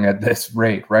scoring at this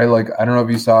rate, right? I don't know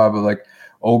if you saw, but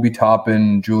Obi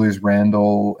Toppin, Julius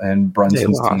Randle, and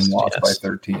Brunson's team lost by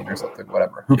 13 or something,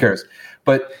 whatever. Who cares?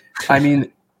 But I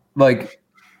mean,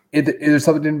 there's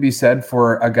something to be said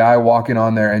for a guy walking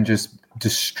on there and just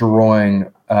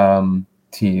destroying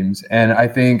teams. And I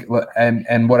think,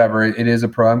 and whatever, it is a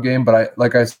Pro-Am game, but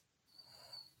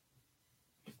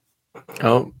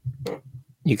Oh,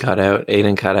 you cut out.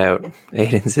 Aiden cut out.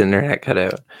 Aiden's internet cut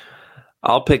out.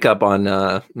 I'll pick up on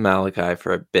Malachi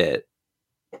for a bit,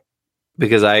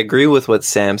 because I agree with what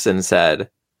Samson said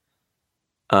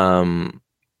about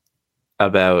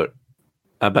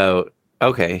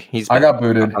okay, I got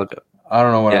booted. I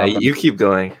don't know what happened. You keep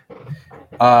going.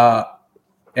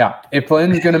 If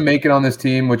Flynn's going to make it on this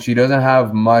team, which he doesn't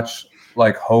have much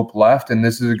like hope left, and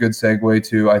this is a good segue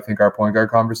to, I think, our point guard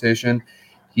conversation.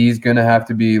 He's going to have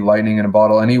to be lightning in a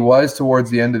bottle, and he was towards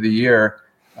the end of the year.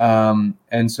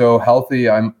 And so healthy,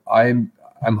 I'm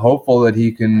hopeful that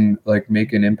he can like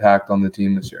make an impact on the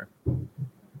team this year.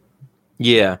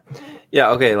 Yeah.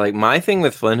 Okay. Like my thing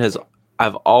with Flynn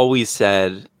I've always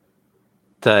said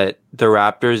that the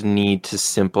Raptors need to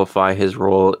simplify his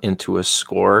role into a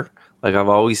scorer. Like I've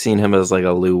always seen him as like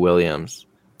a Lou Williams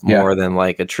more than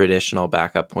like a traditional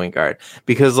backup point guard,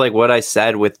 because like what I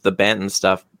said with the Banton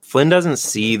stuff, Flynn doesn't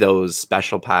see those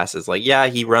special passes. Like, yeah,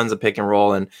 he runs a pick and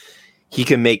roll and he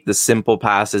can make the simple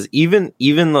passes. Even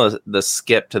the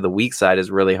skip to the weak side is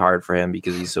really hard for him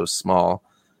because he's so small.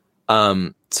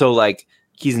 So like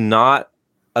he's not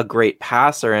a great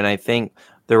passer, and I think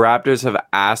the Raptors have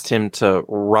asked him to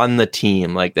run the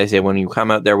team. Like they say, when you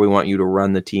come out there, we want you to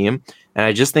run the team. And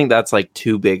I just think that's like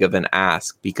too big of an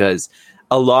ask, because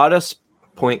a lot of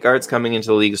point guards coming into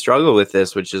the league struggle with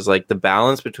this, which is like the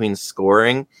balance between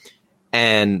scoring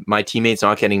and my teammates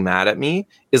not getting mad at me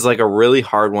is like a really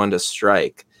hard one to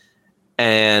strike.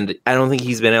 And I don't think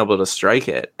he's been able to strike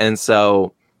it. And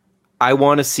so I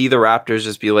want to see the Raptors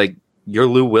just be like, you're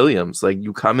Lou Williams. Like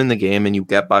you come in the game and you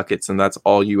get buckets, and that's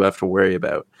all you have to worry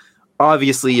about.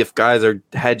 Obviously, if guys are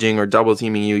hedging or double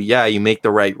teaming you, yeah, you make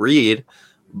the right read.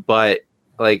 But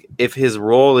like if his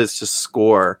role is to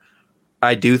score,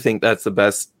 I do think that's the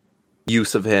best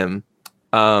use of him.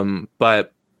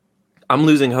 But I'm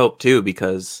losing hope too,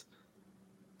 because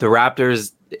the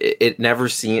Raptors, it never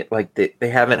seemed like they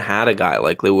haven't had a guy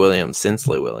like Lou Williams since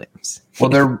Lou Williams.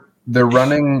 Well, they're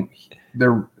running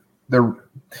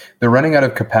out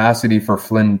of capacity for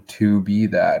Flynn to be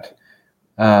that.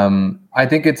 I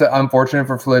think it's unfortunate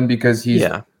for Flynn because he's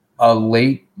a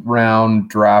late round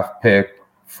draft pick,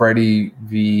 Freddie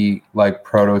V like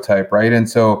prototype, right? And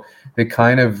so they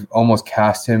kind of almost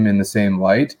cast him in the same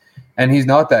light, and he's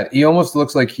not that. He almost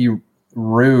looks like he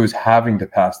rues having to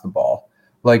pass the ball.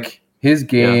 Like his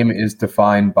game is to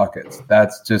find buckets.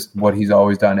 That's just what he's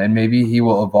always done, and maybe he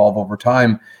will evolve over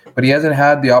time, but he hasn't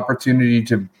had the opportunity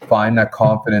to find that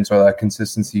confidence or that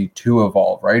consistency to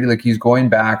evolve, right? Like he's going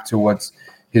back to what's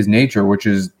his nature, which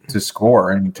is to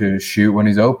score and to shoot when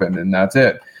he's open, and that's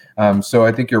it. So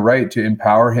I think you're right. To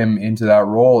empower him into that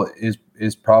role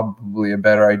is probably a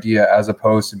better idea, as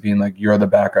opposed to being like, you're the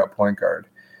backup point guard.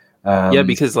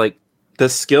 Because like the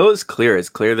skill is clear. It's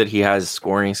clear that he has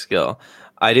scoring skill.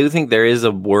 I do think there is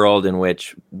a world in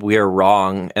which we're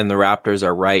wrong and the Raptors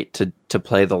are right to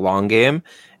play the long game,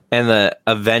 and that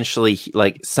eventually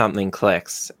like something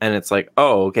clicks and it's like,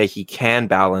 oh, okay, he can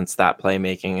balance that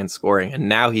playmaking and scoring, and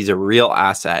now he's a real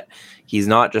asset. He's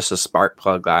not just a spark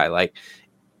plug guy. Like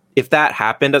if that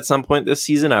happened at some point this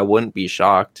season, I wouldn't be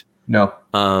shocked. No.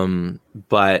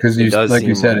 But because like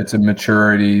you said, it's a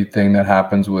maturity thing that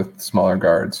happens with smaller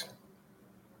guards.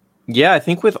 Yeah, I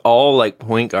think with all like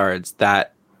point guards,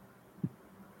 that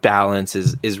balance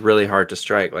is really hard to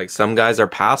strike. Like some guys are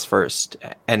pass first,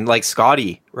 and like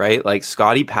Scotty, right? Like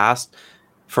Scotty passed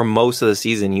for most of the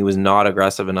season. He was not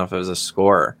aggressive enough as a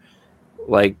scorer.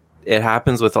 Like it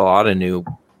happens with a lot of new.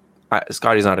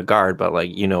 Scotty's not a guard, but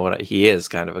like you know what, he is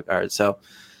kind of a guard. So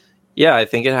yeah, I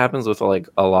think it happens with like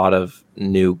a lot of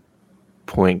new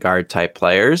point guard type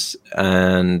players,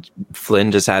 and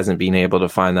Flynn just hasn't been able to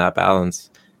find that balance.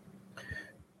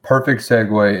 Perfect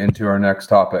segue into our next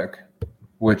topic,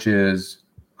 which is,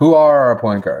 who are our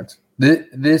point guards?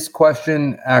 This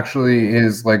question actually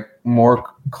is like more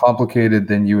complicated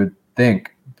than you would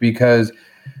think, because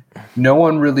no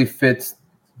one really fits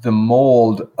the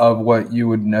mold of what you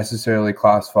would necessarily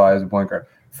classify as a point guard.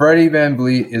 Freddie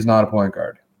VanVleet is not a point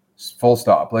guard. Full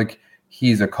stop. Like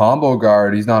he's a combo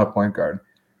guard. He's not a point guard.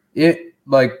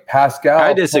 Like Pascal.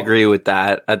 I disagree with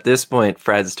that. At this point,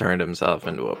 Fred's turned himself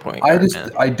into a point guard.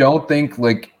 I don't think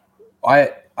like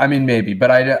I mean maybe, but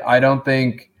I don't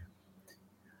think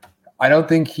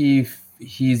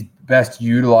he's best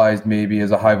utilized maybe as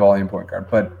a high volume point guard.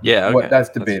 But yeah, okay. That's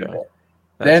debatable.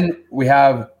 Then we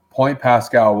have Point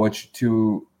Pascal, which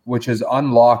has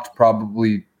unlocked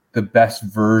probably the best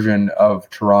version of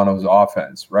Toronto's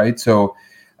offense, right? So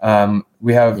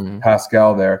we have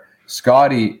Pascal there.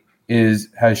 Scotty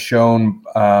has shown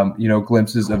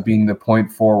glimpses of being the point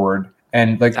forward,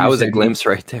 and like that was a glimpse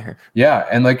right there. Yeah,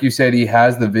 and like you said, he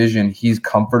has the vision. He's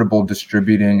comfortable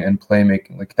distributing and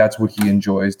playmaking. Like that's what he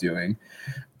enjoys doing.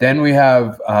 Then we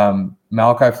have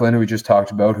Malachi Flynn, who we just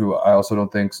talked about, who I also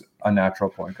don't think's a natural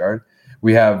point guard.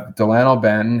 We have Delano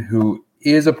Banton, who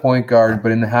is a point guard,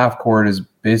 but in the half court is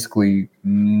basically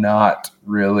not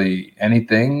really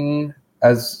anything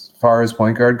as far as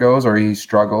point guard goes, or he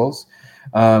struggles.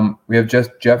 We have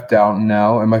just Jeff Downton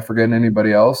now. Am I forgetting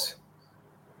anybody else?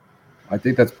 I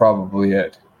think that's probably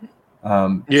it.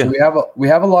 So we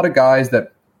have a lot of guys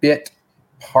that fit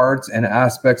parts and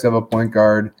aspects of a point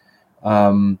guard.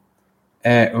 And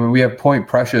we have Point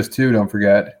Precious too, don't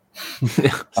forget.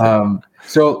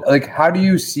 So like how do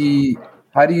you see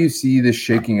this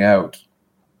shaking out?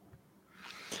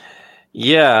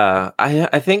 Yeah,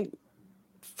 I think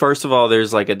first of all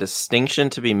there's like a distinction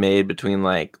to be made between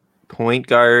like point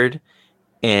guard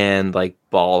and like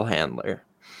ball handler.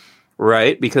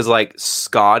 Right? Because like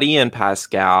Scotty and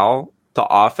Pascal, the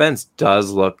offense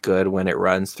does look good when it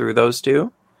runs through those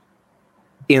two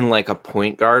in like a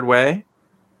point guard way.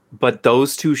 But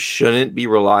those two shouldn't be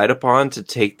relied upon to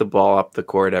take the ball up the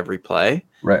court every play.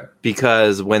 Right.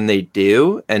 Because when they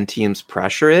do and teams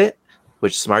pressure it,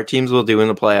 which smart teams will do in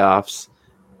the playoffs,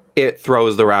 it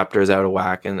throws the Raptors out of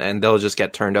whack and they'll just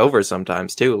get turned over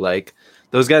sometimes too. Like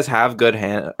those guys have good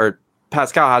hand, or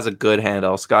Pascal has a good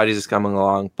handle. Scotty's is coming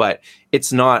along, but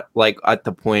it's not like at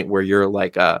the point where you're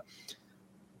like a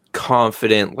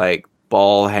confident like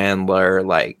ball handler,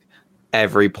 like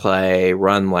every play,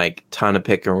 run like ton of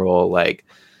pick and roll. Like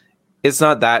it's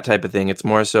not that type of thing. It's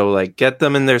more so like get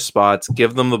them in their spots,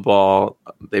 give them the ball.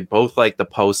 They both like the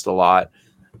post a lot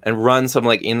and run some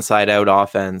like inside out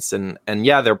offense. And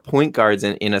yeah, they're point guards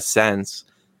in a sense,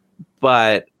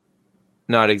 but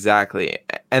not exactly.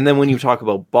 And then when you talk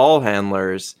about ball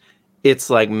handlers, it's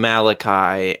like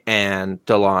Malachi and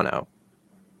Delano.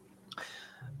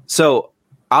 So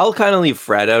I'll kind of leave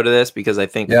Fred out of this because I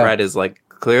think Fred is like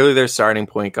clearly their starting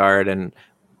point guard. And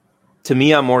to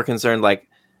me, I'm more concerned like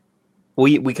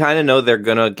we kind of know they're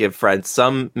going to give Fred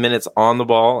some minutes on the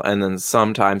ball. And then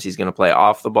sometimes he's going to play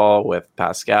off the ball with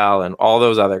Pascal and all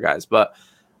those other guys. But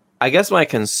I guess my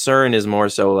concern is more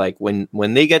so like when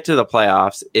they get to the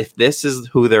playoffs, if this is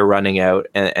who they're running out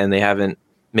and they haven't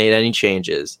made any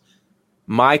changes,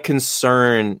 my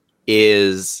concern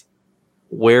is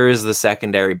where is the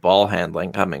secondary ball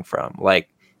handling coming from? Like,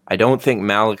 I don't think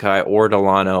Malachi or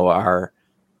Delano are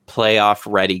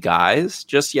playoff ready guys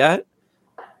just yet.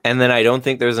 And then I don't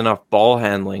think there's enough ball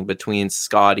handling between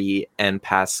Scotty and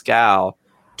Pascal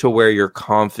to where you're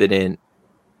confident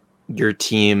your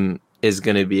team is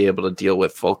going to be able to deal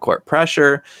with full court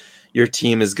pressure. Your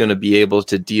team is going to be able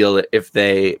to deal if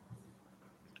they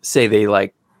say they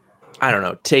like, I don't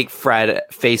know, take Fred,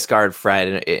 face guard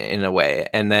Fred in a way.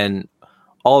 And then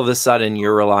all of a sudden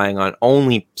you're relying on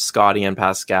only Scotty and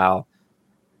Pascal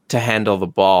to handle the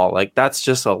ball. Like that's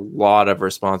just a lot of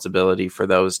responsibility for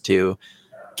those two,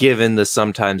 given the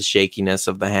sometimes shakiness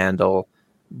of the handle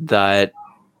that,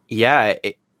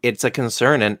 it's a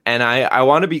concern. And I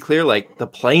want to be clear, like the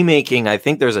playmaking, I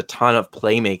think there's a ton of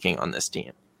playmaking on this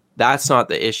team. That's not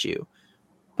the issue.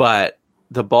 But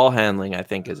the ball handling, I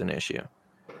think, is an issue.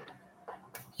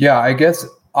 Yeah, I guess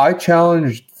I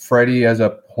challenged Freddie as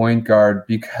a point guard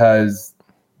because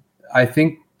I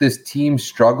think this team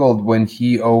struggled when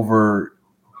he over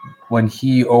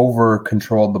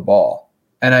controlled the ball.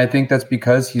 And I think that's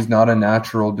because he's not a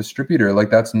natural distributor.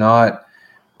 Like that's not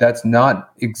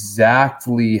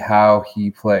exactly how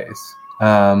he plays.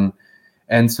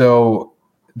 And so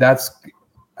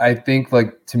I think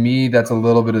like to me, that's a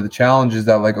little bit of the challenge is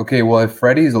that like, okay, well, if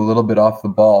Freddie's a little bit off the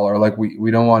ball or like we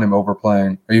don't want him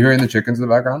overplaying. Are you hearing the chickens in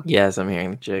the background? Yes, I'm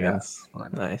hearing the chickens. Yeah.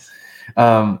 Nice.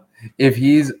 If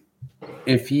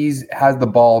he's has the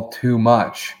ball too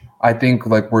much, I think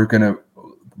like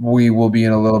we will be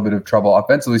in a little bit of trouble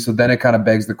offensively. So then it kind of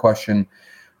begs the question,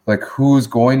 like who's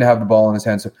going to have the ball in his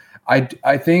hands? So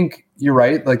I think you're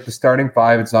right. Like the starting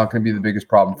five, it's not going to be the biggest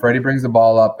problem. Freddie brings the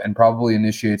ball up and probably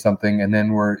initiates something. And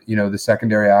then we're, the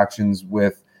secondary actions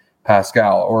with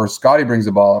Pascal, or Scotty brings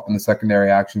the ball up and the secondary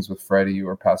actions with Freddie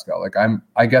or Pascal. Like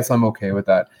I guess I'm okay with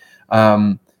that.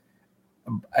 And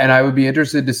I would be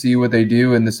interested to see what they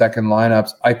do in the second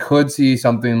lineups. I could see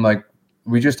something like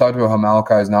we just talked about how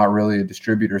Malachi is not really a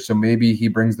distributor. So maybe he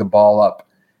brings the ball up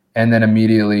and then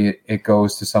immediately it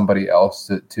goes to somebody else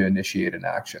to initiate an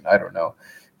action. I don't know.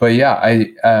 But yeah,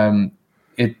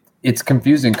 it's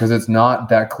confusing because it's not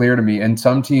that clear to me. And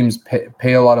some teams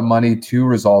pay a lot of money to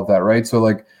resolve that, right? So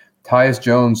like Tyus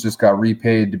Jones just got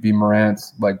repaid to be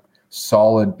Morant's like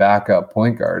solid backup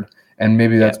point guard. And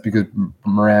maybe that's because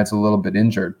Morant's a little bit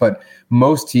injured. But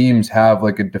most teams have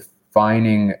like a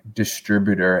defining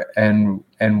distributor. And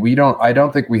I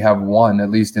don't think we have one, at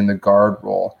least in the guard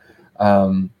role.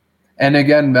 And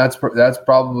again, that's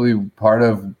probably part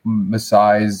of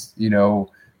Masai's,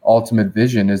 ultimate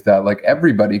vision is that like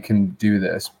everybody can do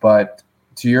this. But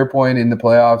to your point, in the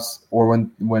playoffs or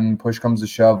when push comes to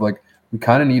shove, like we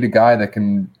kind of need a guy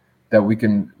that we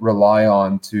can rely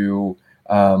on to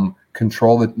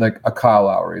control like a Kyle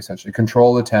Lowry, essentially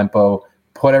control the tempo,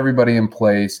 put everybody in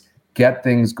place, get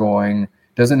things going.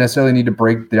 Doesn't necessarily need to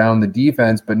break down the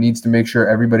defense, but needs to make sure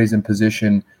everybody's in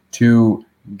position to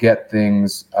get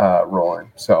things rolling.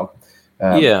 So,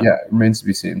 it remains to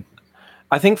be seen.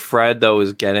 I think Fred, though,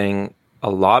 is getting a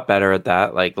lot better at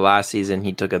that. Like last season,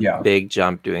 he took a big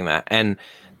jump doing that. And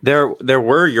there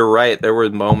were, you're right, there were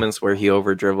moments where he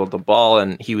over dribbled the ball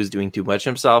and he was doing too much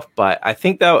himself. But I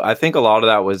think a lot of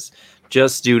that was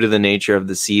just due to the nature of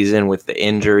the season with the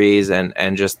injuries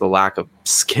and just the lack of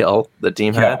skill the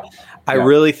team had. I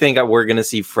really think we're going to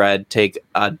see Fred take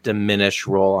a diminished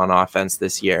role on offense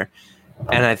this year.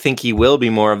 And I think he will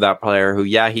be more of that player who,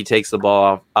 he takes the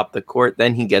ball up the court,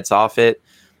 then he gets off it.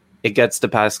 It gets to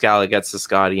Pascal, it gets to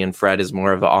Scotty, and Fred is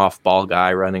more of an off-ball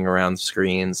guy running around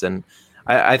screens. And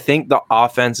I think the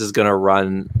offense is going to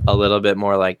run a little bit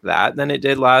more like that than it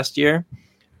did last year.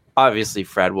 Obviously,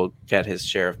 Fred will get his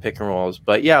share of pick and rolls.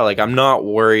 But, I'm not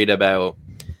worried about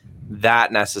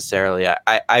that necessarily.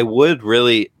 I would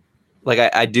really...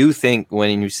 I do think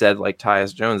when you said,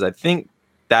 Tyus Jones, I think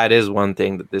that is one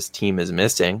thing that this team is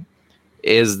missing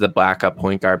is the backup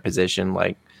point guard position.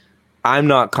 I'm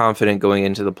not confident going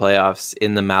into the playoffs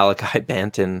in the Malachi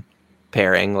Banton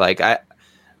pairing.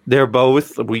 They're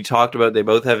both, we talked about, they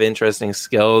both have interesting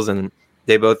skills and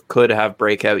they both could have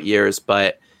breakout years.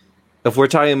 But if we're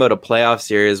talking about a playoff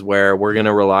series where we're going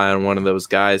to rely on one of those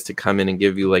guys to come in and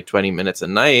give you 20 minutes a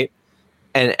night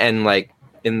and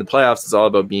in the playoffs, it's all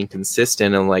about being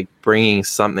consistent and bringing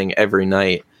something every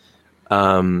night.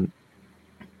 And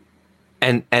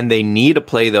they need to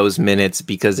play those minutes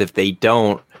because if they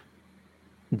don't,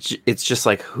 it's just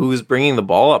who's bringing the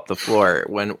ball up the floor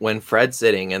when Fred's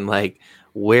sitting and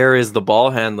where is the ball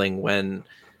handling when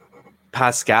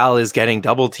Pascal is getting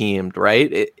double teamed,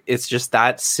 right? It's just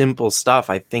that simple stuff.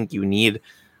 I think you need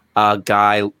a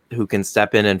guy who can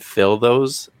step in and fill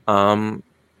those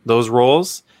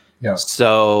roles. Yeah.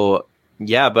 So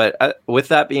but with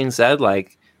that being said,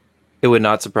 it would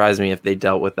not surprise me if they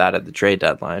dealt with that at the trade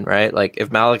deadline, right? If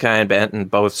Malachi and Banton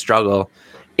both struggle,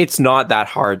 it's not that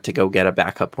hard to go get a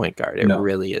backup point guard. It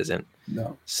really isn't.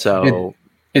 No. So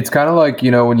it's kind of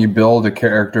when you build a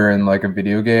character in a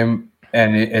video game,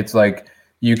 and it's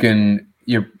you can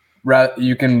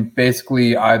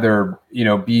basically either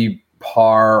be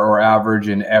par or average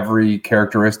in every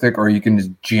characteristic, or you can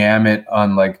just jam it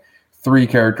on 3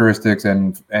 characteristics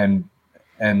and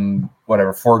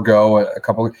whatever, forego a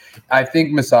couple. I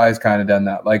think Masai's kind of done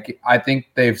that. I think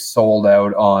they've sold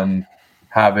out on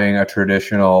having a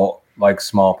traditional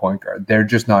small point guard. They're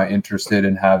just not interested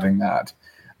in having that,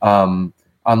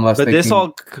 unless they can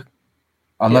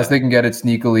get it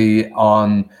sneakily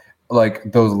on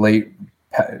those late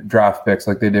draft picks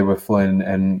like they did with Flynn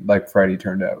and Freddie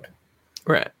turned out.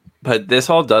 Right. But this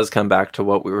all does come back to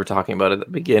what we were talking about at the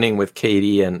beginning with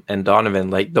Katie and Donovan.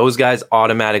 Those guys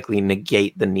automatically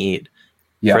negate the need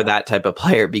for that type of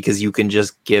player because you can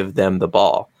just give them the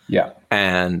ball. Yeah.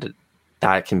 And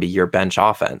that can be your bench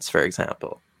offense, for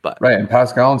example. But right. And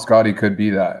Pascal and Scotty could be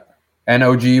that. And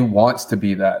OG wants to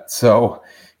be that. So,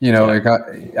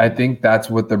 I think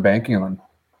that's what they're banking on.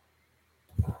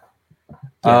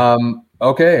 Yeah.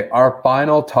 Okay. Our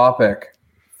final topic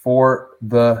for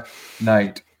the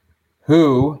night.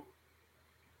 Who,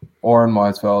 Oren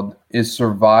Weisfeld, is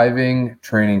surviving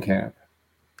training camp?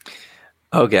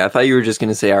 Okay, I thought you were just going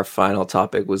to say our final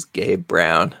topic was Gabe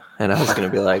Brown. And I was going to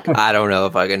be I don't know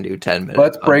if I can do 10 minutes.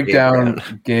 Let's break down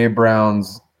Gabe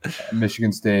Brown's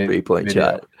Michigan State 3-point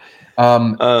shot.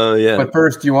 But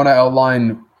first, do you want to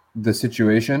outline the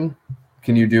situation?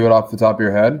 Can you do it off the top of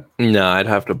your head? No, I'd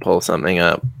have to pull something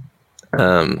up.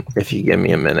 If you give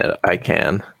me a minute, I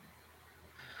can.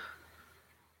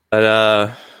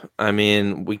 But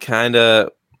we kind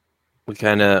of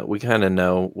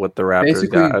know what the Raptors basically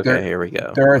got. Okay, here we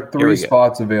go. There are 3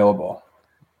 spots available,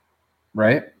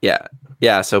 right? Yeah.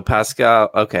 So Pascal.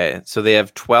 Okay, so they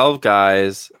have 12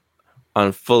 guys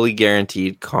on fully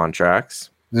guaranteed contracts.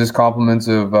 Is this compliments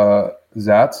of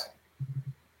Zatzman?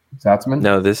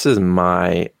 No, this is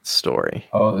my story.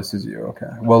 Oh, this is you. Okay.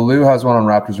 Well, Lou has one on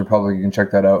Raptors Republic. You can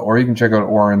check that out, or you can check out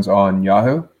Oren's on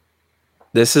Yahoo.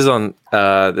 This is on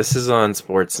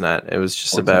Sportsnet. It was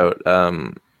just about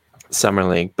Summer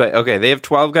League. But okay, they have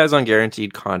 12 guys on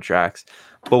guaranteed contracts,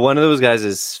 but one of those guys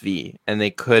is Svi, and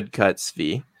they could cut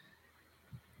Svi.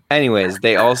 Anyways,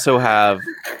 they also have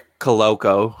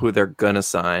Koloko, who they're gonna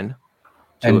sign.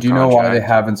 And do you know why they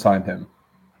haven't signed him?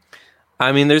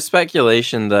 There's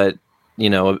speculation that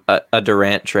a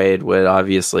Durant trade would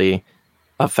obviously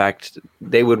affect.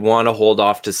 They would want to hold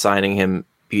off to signing him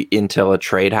until a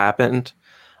trade happened.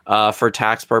 For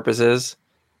tax purposes.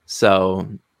 So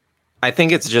I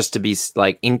think it's just to be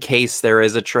like, in case there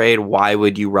is a trade, why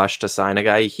would you rush to sign a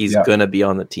guy? He's going to be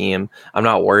on the team. I'm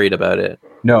not worried about it.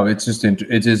 No, it's just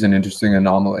it is an interesting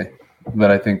anomaly,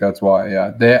 but I think that's why.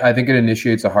 Yeah, I think it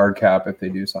initiates a hard cap if they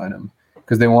do sign him,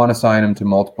 because they want to sign him to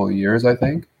multiple years, I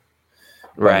think.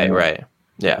 Right.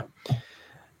 Yeah.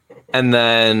 And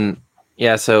then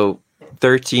so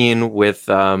 13 with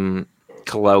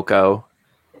Koloko,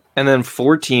 and then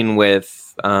 14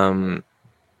 with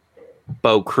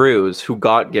Bo Cruz, who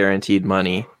got guaranteed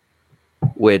money,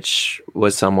 which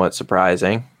was somewhat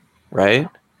surprising, right?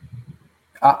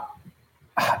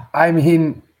 I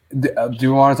mean, do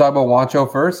you want to talk about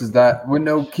Juancho first?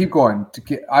 No? Keep going.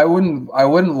 I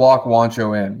wouldn't lock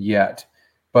Juancho in yet,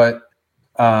 but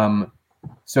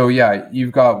so yeah,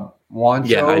 you've got Juancho.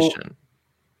 Yeah, I shouldn't.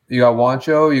 You got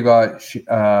Juancho. You got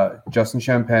Justin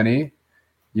Champagny.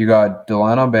 You got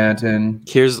Delano Banton.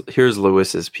 Here's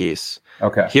Lewis's piece.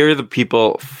 Okay. Here are the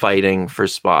people fighting for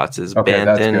spots: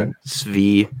 Banton,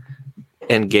 Svi,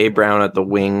 and Gabe Brown at the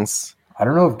wings. I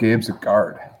don't know if Gabe's a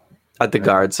guard. At the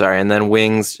guard, sorry. And then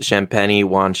wings, Champagny,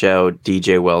 Juancho,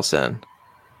 DJ Wilson.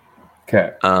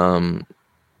 Okay.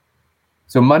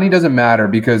 So money doesn't matter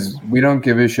because we don't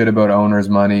give a shit about owners'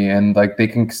 money, and like they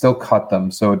can still cut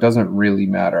them, so it doesn't really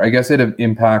matter. I guess it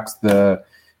impacts the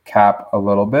cap a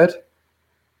little bit.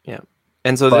 Yeah.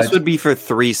 And so this would be for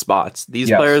 3 spots. These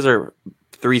players are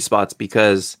 3 spots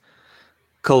because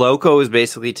Koloko is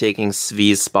basically taking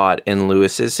Svi's spot in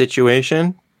Lewis's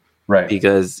situation. Right.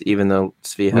 Because even though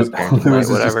Svi has Lewis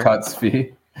has just cut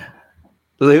Svi.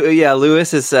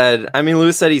 Lewis has said,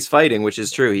 Lewis said he's fighting, which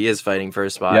is true. He is fighting for a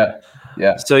spot.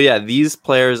 Yeah. So these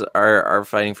players are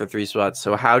fighting for 3 spots.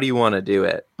 So how do you want to do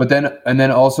it? But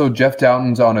then also Jeff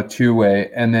Doughton's on a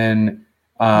 2-way, and then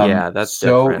that's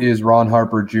so different. Is Ron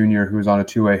Harper Jr., who's on a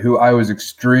 2-way, who I was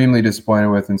extremely disappointed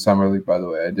with in Summer League, by the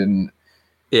way. I didn't.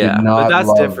 Yeah, but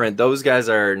that's different. Those guys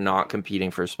are not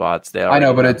competing for spots. They already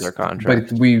have their contract.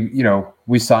 But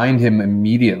we signed him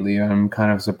immediately. I'm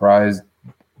kind of surprised.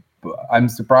 I'm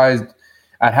surprised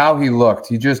at how he looked.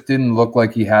 He just didn't look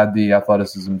like he had the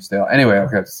athleticism still. Anyway,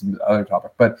 okay, it's another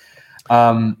topic. But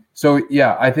so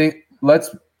yeah, I think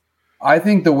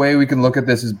the way we can look at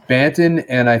this is Banton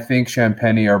and I think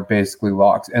Champagny are basically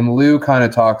locks. And Lou kind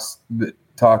of talks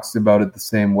about it the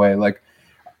same way. Like,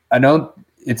 I know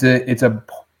it's a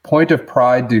point of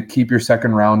pride to keep your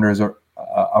second rounders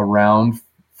around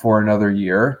for another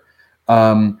year.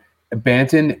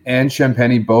 Banton and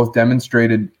Champagny both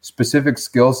demonstrated specific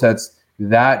skill sets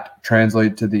that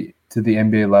translate to the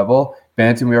NBA level.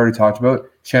 Banton, we already talked about.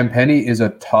 Champagny is a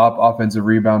top offensive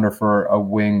rebounder for a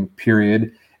wing,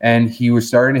 period. And he was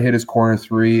starting to hit his corner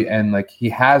 3, and like he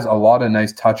has a lot of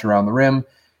nice touch around the rim.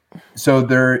 So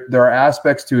there are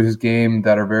aspects to his game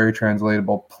that are very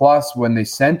translatable. Plus, when they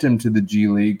sent him to the G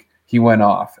League, he went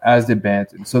off, as did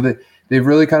Banton. So they've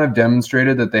really kind of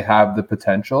demonstrated that they have the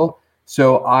potential.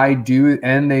 So I do,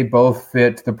 and they both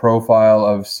fit the profile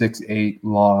of 6'8",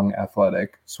 long,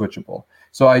 athletic, switchable.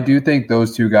 So I do think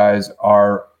those 2 guys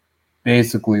are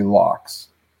basically locks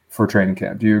for training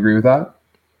camp. Do you agree with that?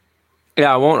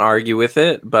 Yeah, I won't argue with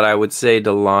it, but I would say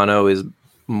Delano is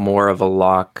more of a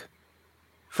lock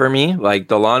for me. Like,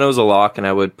 Delano's a lock, and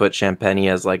I would put Champagny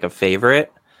as like a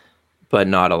favorite, but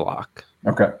not a lock.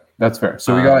 Okay, that's fair.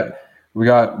 So we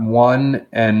got 1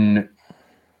 and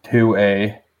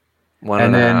 2A. 1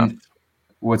 and a half.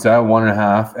 What's that?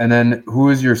 1.5. And then who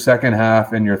is your second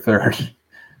half and your third?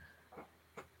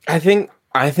 I think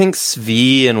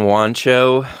Svi and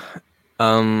Juancho.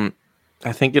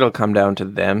 I think it'll come down to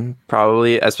them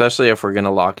probably, especially if we're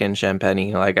gonna lock in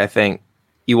Champagny. Like, I think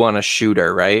you want a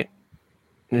shooter, right?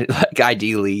 Like,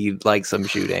 ideally, you'd like some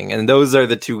shooting, and those are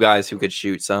the 2 guys who could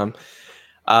shoot some.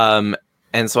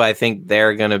 And so I think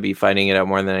they're going to be fighting it out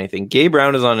more than anything. Gabe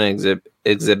Brown is on an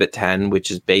exhibit 10, which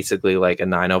is basically like a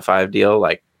 905 deal.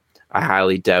 Like, I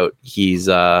highly doubt he's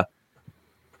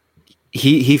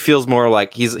he feels more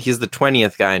like he's the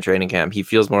 20th guy in training camp. He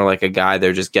feels more like a guy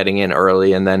they're just getting in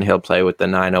early, and then he'll play with the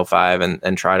 905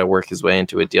 and try to work his way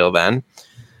into a deal then.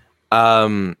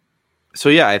 So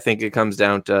yeah, I think it comes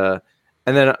down to,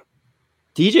 and then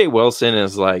DJ Wilson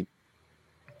is like,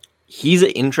 he's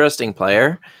an interesting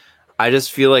player. I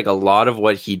just feel like a lot of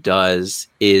what he does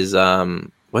is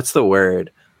what's the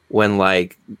word when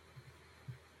like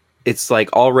it's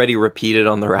like already repeated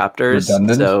on the Raptors.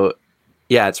 Redundant? So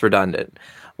yeah, it's redundant.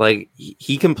 Like,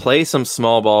 he can play some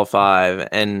small ball 5,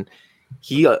 and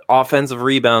he offensive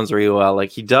rebounds really well.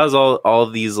 Like, he does all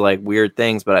of these like weird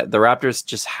things, but the Raptors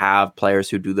just have players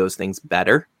who do those things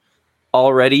better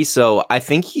already. So I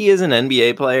think he is an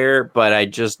NBA player, but I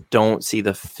just don't see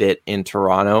the fit in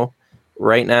Toronto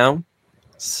right now.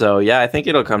 So yeah, I think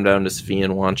it'll come down to Svi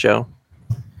and Wancho.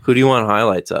 Who do you want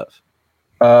highlights of?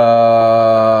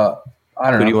 I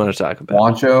don't know. Who do you want to talk about?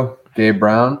 Wancho, Gabe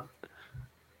Brown.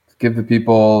 Give the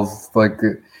people like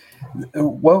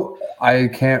what I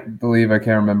can't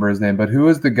remember his name, but who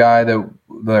was the guy that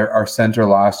our center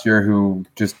last year who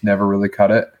just never really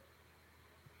cut it?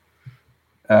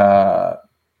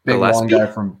 Big long guy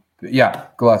from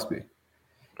Gillespie.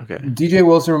 Okay. DJ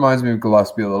Wilson reminds me of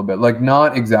Gillespie a little bit. Like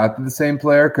not exactly the same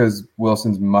player because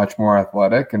Wilson's much more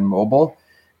athletic and mobile,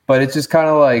 but it's just kind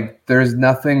of like there's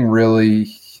nothing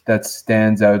really that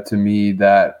stands out to me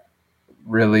that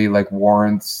really like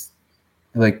warrants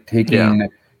like taking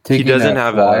he doesn't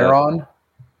have flyer on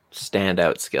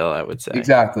standout skill, I would say.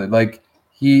 Exactly. Like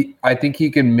I think he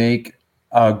can make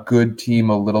a good team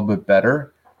a little bit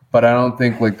better, but I don't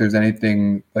think like there's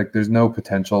anything like there's no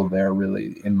potential there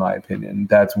really, in my opinion,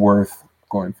 that's worth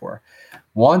going for.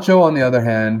 Wancho, on the other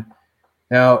hand,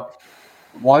 now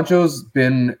Wancho's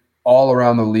been all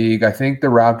around the league. I think the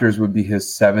Raptors would be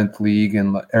his seventh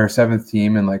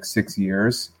team in like 6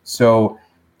 years. So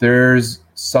there's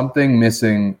something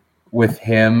missing with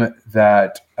him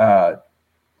that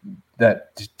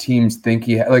that teams think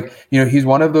he's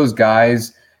one of those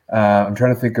guys. I'm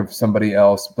trying to think of somebody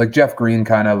else, like Jeff Green,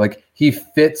 kind of like he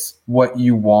fits what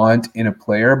you want in a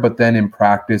player, but then in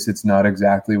practice, it's not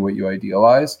exactly what you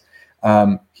idealize.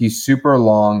 He's super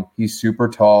long. He's super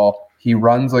tall. He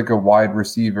runs like a wide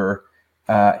receiver.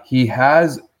 He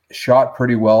has shot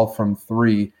pretty well from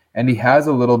three, and he has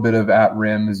a little bit of at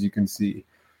rim, as you can see.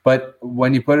 But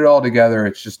when you put it all together,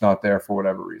 it's just not there for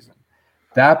whatever reason.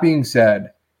 That being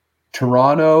said,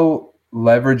 Toronto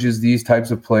leverages these types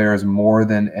of players more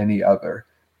than any other.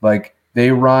 Like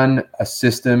they run a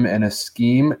system and a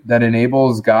scheme that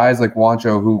enables guys like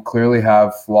Wancho, who clearly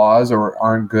have flaws or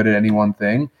aren't good at any one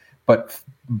thing, but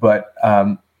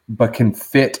can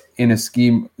fit in a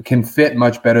scheme, can fit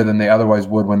much better than they otherwise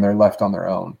would when they're left on their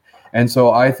own. And so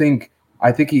I think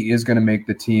he is going to make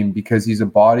the team because he's a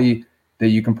body that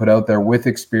you can put out there with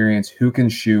experience, who can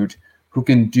shoot, who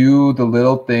can do the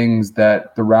little things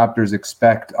that the Raptors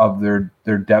expect of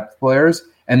their depth players.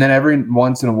 And then every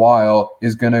once in a while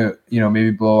is going to,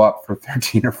 maybe blow up for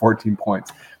 13 or 14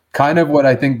 points. Kind of what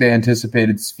I think they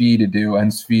anticipated Svi to do,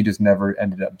 and Svi just never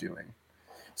ended up doing.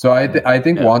 So I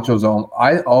think Wancho's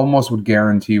I almost would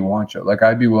guarantee Wancho. Like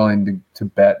I'd be willing to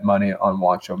bet money on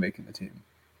Wancho making the team.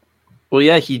 Well,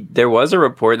 yeah, there was a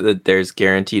report that there's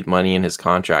guaranteed money in his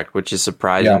contract, which is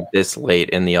surprising this late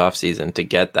in the offseason to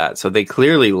get that. So they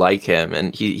clearly like him,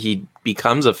 and he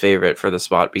becomes a favorite for the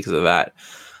spot because of that.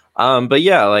 But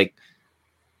yeah,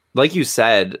 like you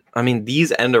said, I mean,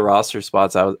 these end of roster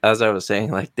spots, as I was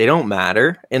saying, like they don't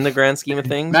matter in the grand scheme of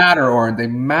things. They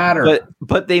matter.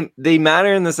 But they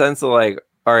matter in the sense of like,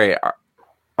 all right,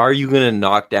 are you going to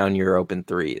knock down your open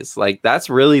threes? Like,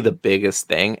 that's really the biggest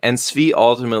thing. And Svi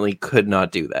ultimately could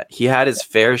not do that. He had his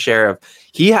fair share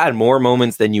he had more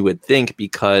moments than you would think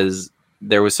because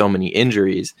there was so many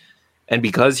injuries. And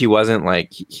because he wasn't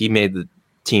like, he made the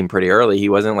team pretty early. He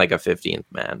wasn't like a 15th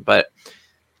man, but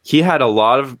he had a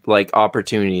lot of like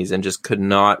opportunities and just could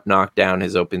not knock down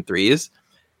his open threes.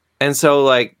 And so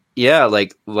like, yeah,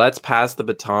 like let's pass the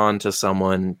baton to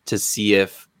someone to see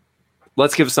if,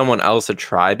 let's give someone else a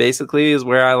try, basically, is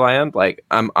where I land. Like,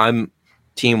 I'm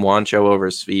team Wancho over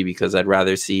Svi because I'd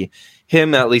rather see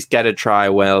him at least get a try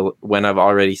when I've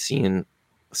already seen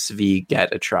Svi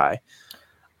get a try.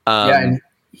 And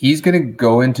he's going to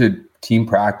go into team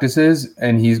practices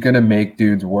and he's going to make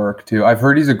dudes work too. I've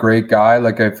heard he's a great guy.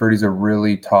 Like I've heard he's a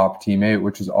really top teammate,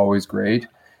 which is always great.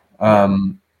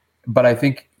 But I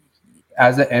think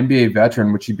as an NBA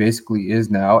veteran, which he basically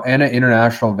is now, and an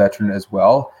international veteran as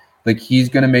well, like he's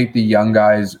going to make the young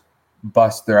guys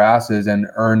bust their asses and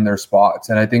earn their spots.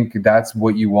 And I think that's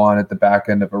what you want at the back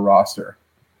end of a roster.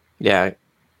 Yeah,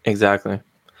 exactly.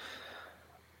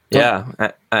 Yeah,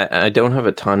 I don't have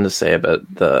a ton to say about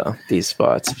these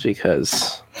spots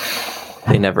because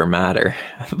they never matter.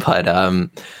 But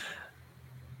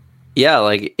yeah,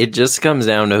 like it just comes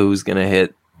down to who's going to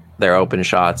hit their open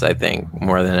shots, I think,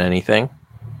 more than anything.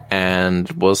 And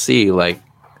we'll see. Like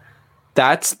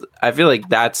I feel like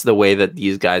that's the way that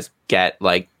these guys get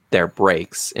like their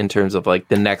breaks in terms of like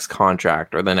the next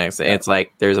contract or the next. It's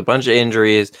like there's a bunch of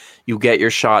injuries. You get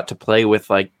your shot to play with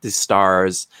like the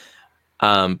stars,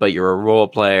 but you're a role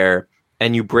player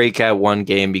and you break out one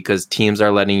game because teams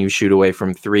are letting you shoot away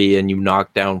from three and you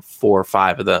knock down 4 or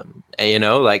 5 of them.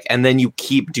 And then you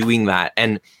keep doing that,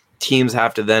 and teams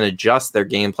have to then adjust their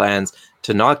game plans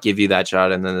to not give you that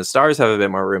shot, and then the stars have a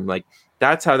bit more room. Like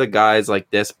that's how the guys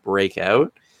like this break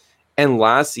out. And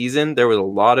last season, there was a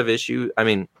lot of issues. I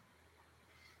mean,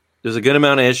 there's a good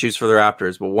amount of issues for the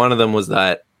Raptors, but one of them was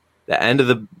that the end of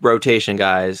the rotation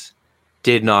guys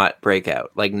did not break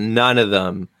out. Like, none of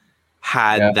them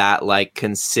had that like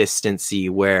consistency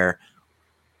where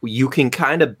you can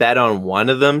kind of bet on one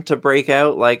of them to break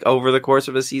out like over the course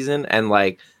of a season, and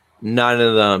like none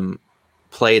of them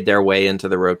played their way into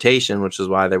the rotation, which is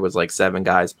why there was like 7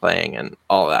 guys playing and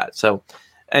all that. So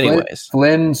anyways,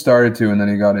 Flynn started to, and then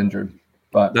he got injured,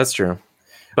 but that's true.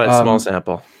 But small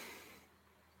sample.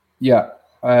 Yeah.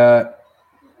 I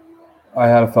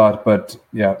had a thought, but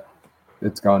yeah,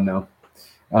 it's gone now.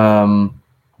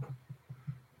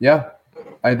 Yeah,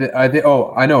 I think.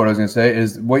 Oh, I know what I was going to say.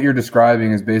 Is what you're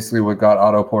describing is basically what got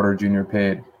Otto Porter Jr.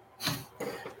 paid.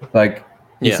 Like,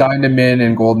 he signed him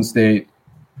in Golden State.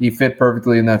 He fit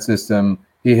perfectly in that system.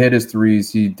 He hit his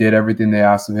threes. He did everything they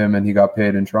asked of him, and he got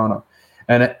paid in Toronto.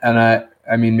 And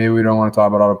I mean, maybe we don't want to talk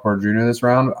about Otto Porter Jr. this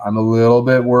round. I'm a little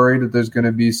bit worried that there's going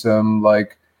to be some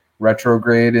like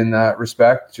retrograde in that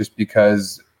respect, just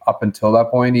because up until that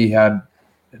point he had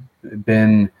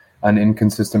been an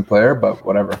inconsistent player, but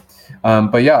whatever.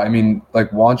 But yeah, I mean,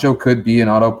 like Juancho could be an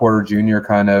Otto Porter Jr.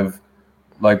 kind of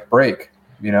like break,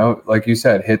 you know, like you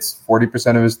said, hits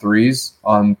 40% of his threes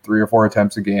on 3 or 4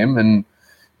 attempts a game and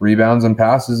rebounds and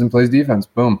passes and plays defense.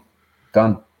 Boom,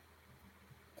 done.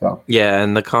 So yeah,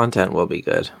 and the content will be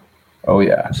good. Oh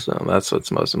yeah. So that's what's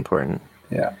most important.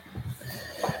 Yeah.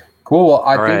 Cool. Well,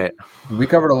 I think we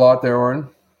covered a lot there, Oren.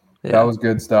 Yeah. That was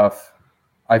good stuff.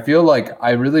 I feel like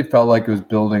I really felt like it was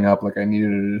building up. Like I needed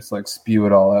to just like spew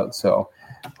it all out. So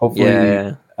hopefully,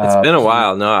 it's been a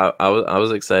while. No, I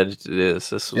was excited to do this.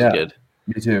 This was good.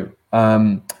 Me too.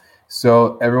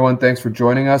 So everyone, thanks for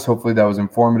joining us. Hopefully that was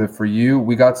informative for you.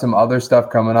 We got some other stuff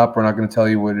coming up. We're not going to tell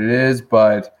you what it is,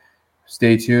 but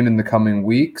stay tuned in the coming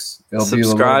weeks.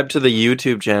 Subscribe to the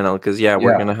YouTube channel because we're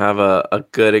going to have a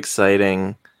good,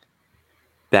 exciting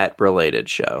bet-related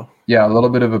show. Yeah, a little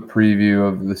bit of a preview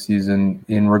of the season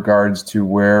in regards to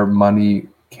where money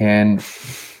can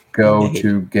go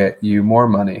to get you more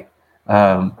money.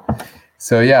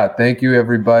 So yeah, thank you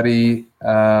everybody.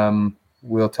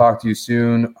 We'll talk to you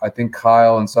soon. I think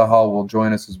Kyle and Sahal will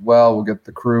join us as well. We'll get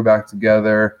the crew back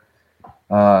together.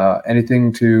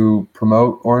 Anything to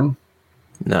promote, Oren?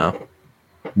 No.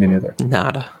 Me neither.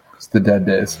 Nada. It's the dead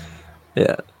days.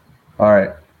 Yeah. All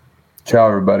right. Ciao,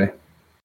 everybody.